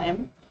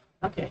time.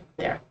 Okay,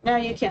 there. Now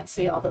you can't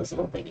see all those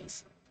little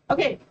thingies.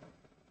 Okay.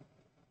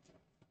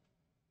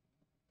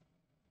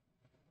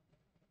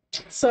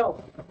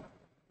 So,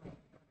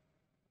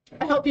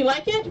 I hope you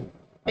like it.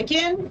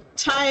 Again,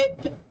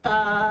 type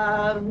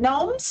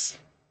gnomes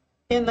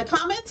in the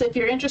comments if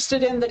you're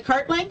interested in the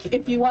cart link.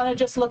 If you want to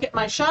just look at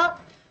my shop,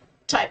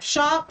 type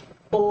shop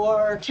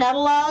or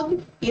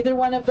catalog, either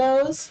one of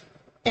those.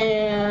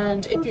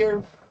 And if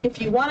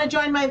you want to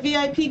join my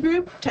VIP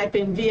group, type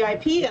in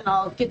VIP and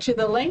I'll get you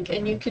the link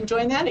and you can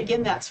join that.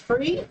 Again, that's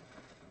free.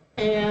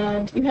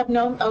 And you have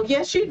gnome, oh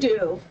yes you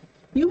do.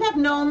 You have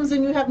gnomes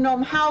and you have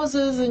gnome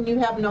houses and you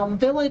have gnome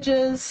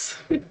villages.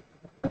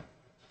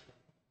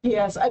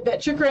 Yes, I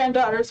bet your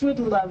granddaughters would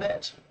love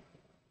it.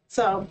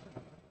 So.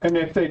 And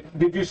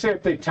did you say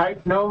if they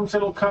type gnomes,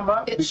 it'll come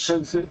up?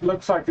 Because it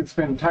looks like it's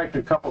been typed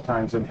a couple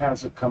times and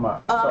hasn't come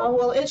up.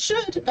 Well, it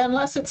should,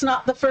 unless it's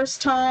not the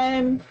first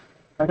time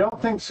I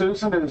don't think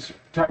Susan has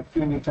typed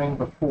anything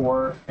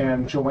before,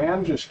 and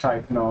Joanne just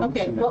typed Gnomes.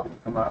 Okay, and it well,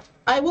 didn't come up.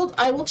 I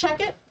will check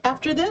it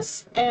after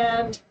this,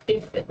 and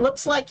if it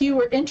looks like you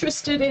were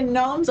interested in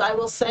Gnomes, I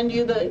will send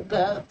you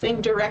the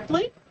thing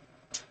directly.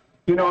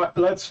 You know what?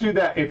 Let's do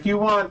that. If you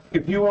want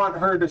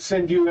her to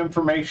send you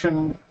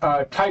information,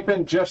 type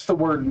in just the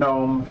word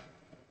gnome,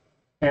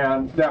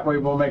 and that way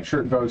we'll make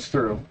sure it goes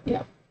through.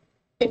 Yeah.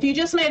 If you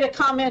just made a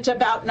comment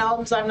about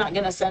Gnomes, I'm not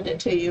going to send it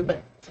to you,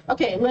 but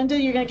okay, Linda,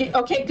 you're going to get,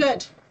 okay,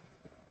 good.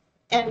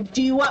 And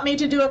do you want me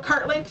to do a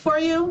cart link for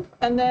you?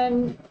 And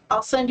then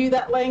I'll send you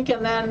that link,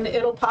 and then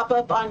it'll pop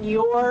up on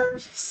your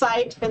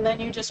site, and then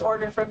you just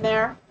order from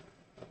there.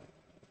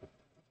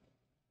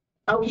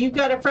 Oh, you've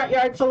got a front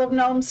yard full of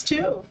gnomes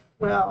too.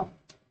 Well,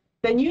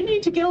 then you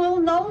need to get a little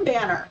gnome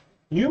banner.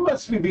 You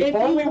must be the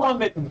only one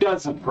that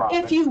doesn't,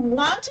 Robin. If you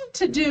wanted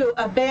to do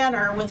a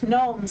banner with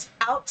gnomes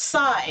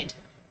outside,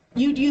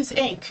 you'd use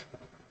ink,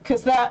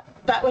 because that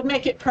would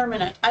make it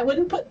permanent. I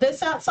wouldn't put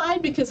this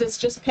outside because it's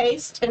just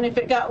paste, and if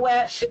it got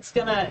wet, it's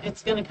gonna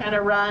kind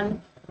of run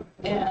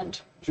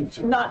and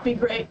not be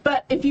great.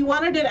 But if you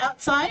wanted it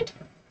outside,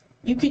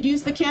 you could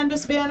use the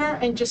canvas banner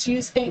and just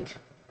use ink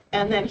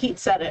and then heat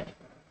set it.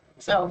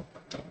 So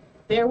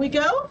there we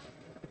go.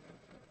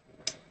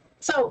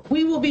 So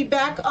we will be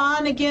back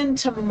on again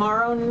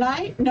tomorrow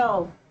night.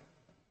 No,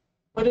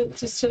 what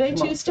is today,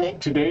 Tuesday?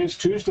 Today is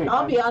Tuesday.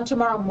 I'll be on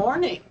tomorrow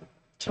morning.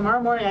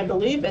 Tomorrow morning, I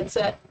believe it's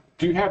at.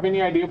 Do you have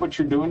any idea what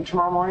you're doing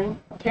tomorrow morning?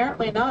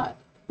 Apparently not.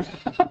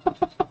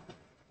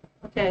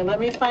 Okay, let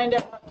me find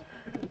out.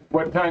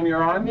 What time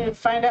you're on? Let me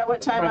find out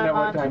what time I'm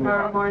on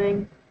tomorrow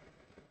morning.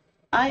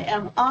 I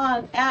am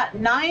on at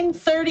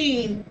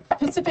 9:30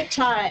 Pacific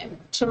time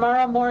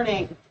tomorrow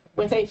morning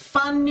with a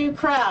fun new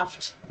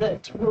craft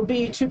that will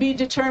be to be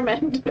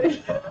determined.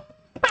 It's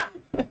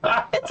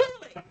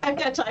early. I've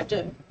got time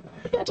to.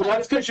 Well,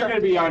 that's because you're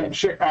going to be on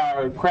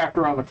Craft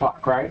Around the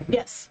Clock, right?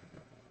 Yes.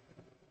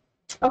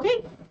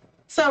 Okay,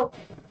 so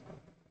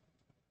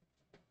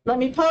let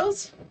me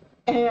pose,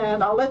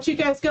 and I'll let you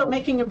guys go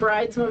making a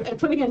bride's move and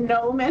putting a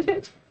gnome in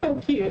it. How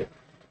cute.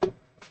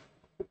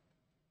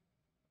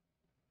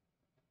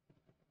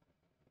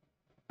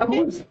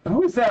 Okay.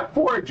 Who is that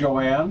for,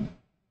 Joanne?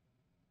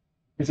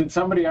 Is it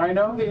somebody I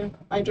know?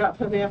 I dropped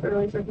Javier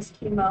early for his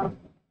chemo. I'll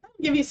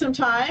give you some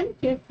time.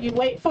 If you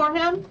wait for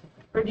him,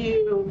 or do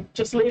you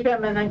just leave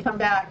him and then come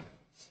back?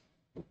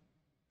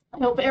 I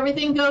hope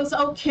everything goes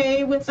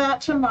okay with that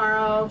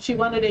tomorrow. She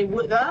wanted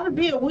that would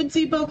be a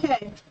woodsy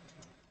bouquet.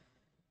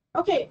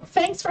 Okay,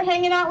 thanks for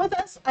hanging out with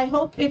us. I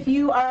hope if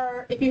you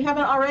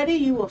haven't already,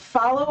 you will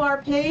follow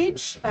our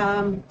page.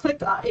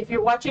 If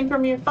you're watching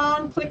from your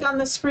phone, click on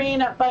the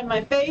screen up by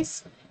my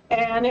face,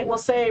 and it will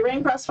say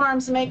Raincross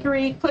Farms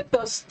Makery. Click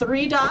those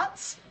 3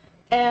 dots,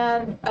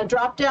 and a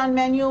drop-down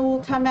menu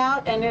will come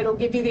out, and it'll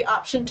give you the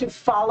option to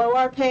follow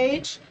our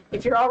page.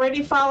 If you're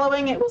already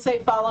following, it will say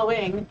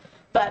following.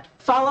 But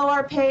follow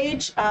our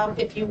page.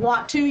 If you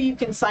want to, you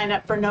can sign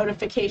up for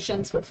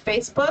notifications with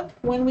Facebook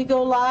when we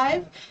go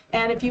live.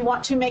 And if you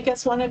want to make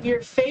us one of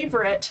your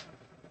favorite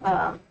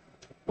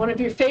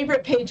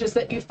pages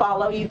that you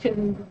follow,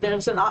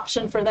 there's an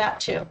option for that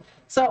too.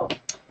 So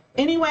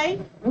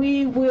anyway,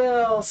 we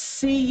will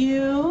see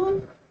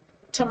you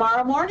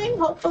tomorrow morning,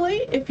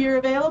 hopefully, if you're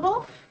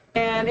available.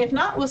 And if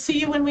not, we'll see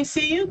you when we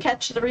see you.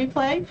 Catch the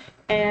replay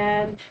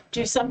and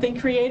do something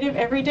creative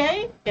every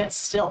day. It's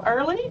still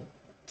early.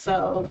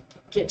 So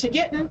get to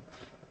getting.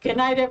 Good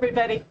night,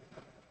 everybody.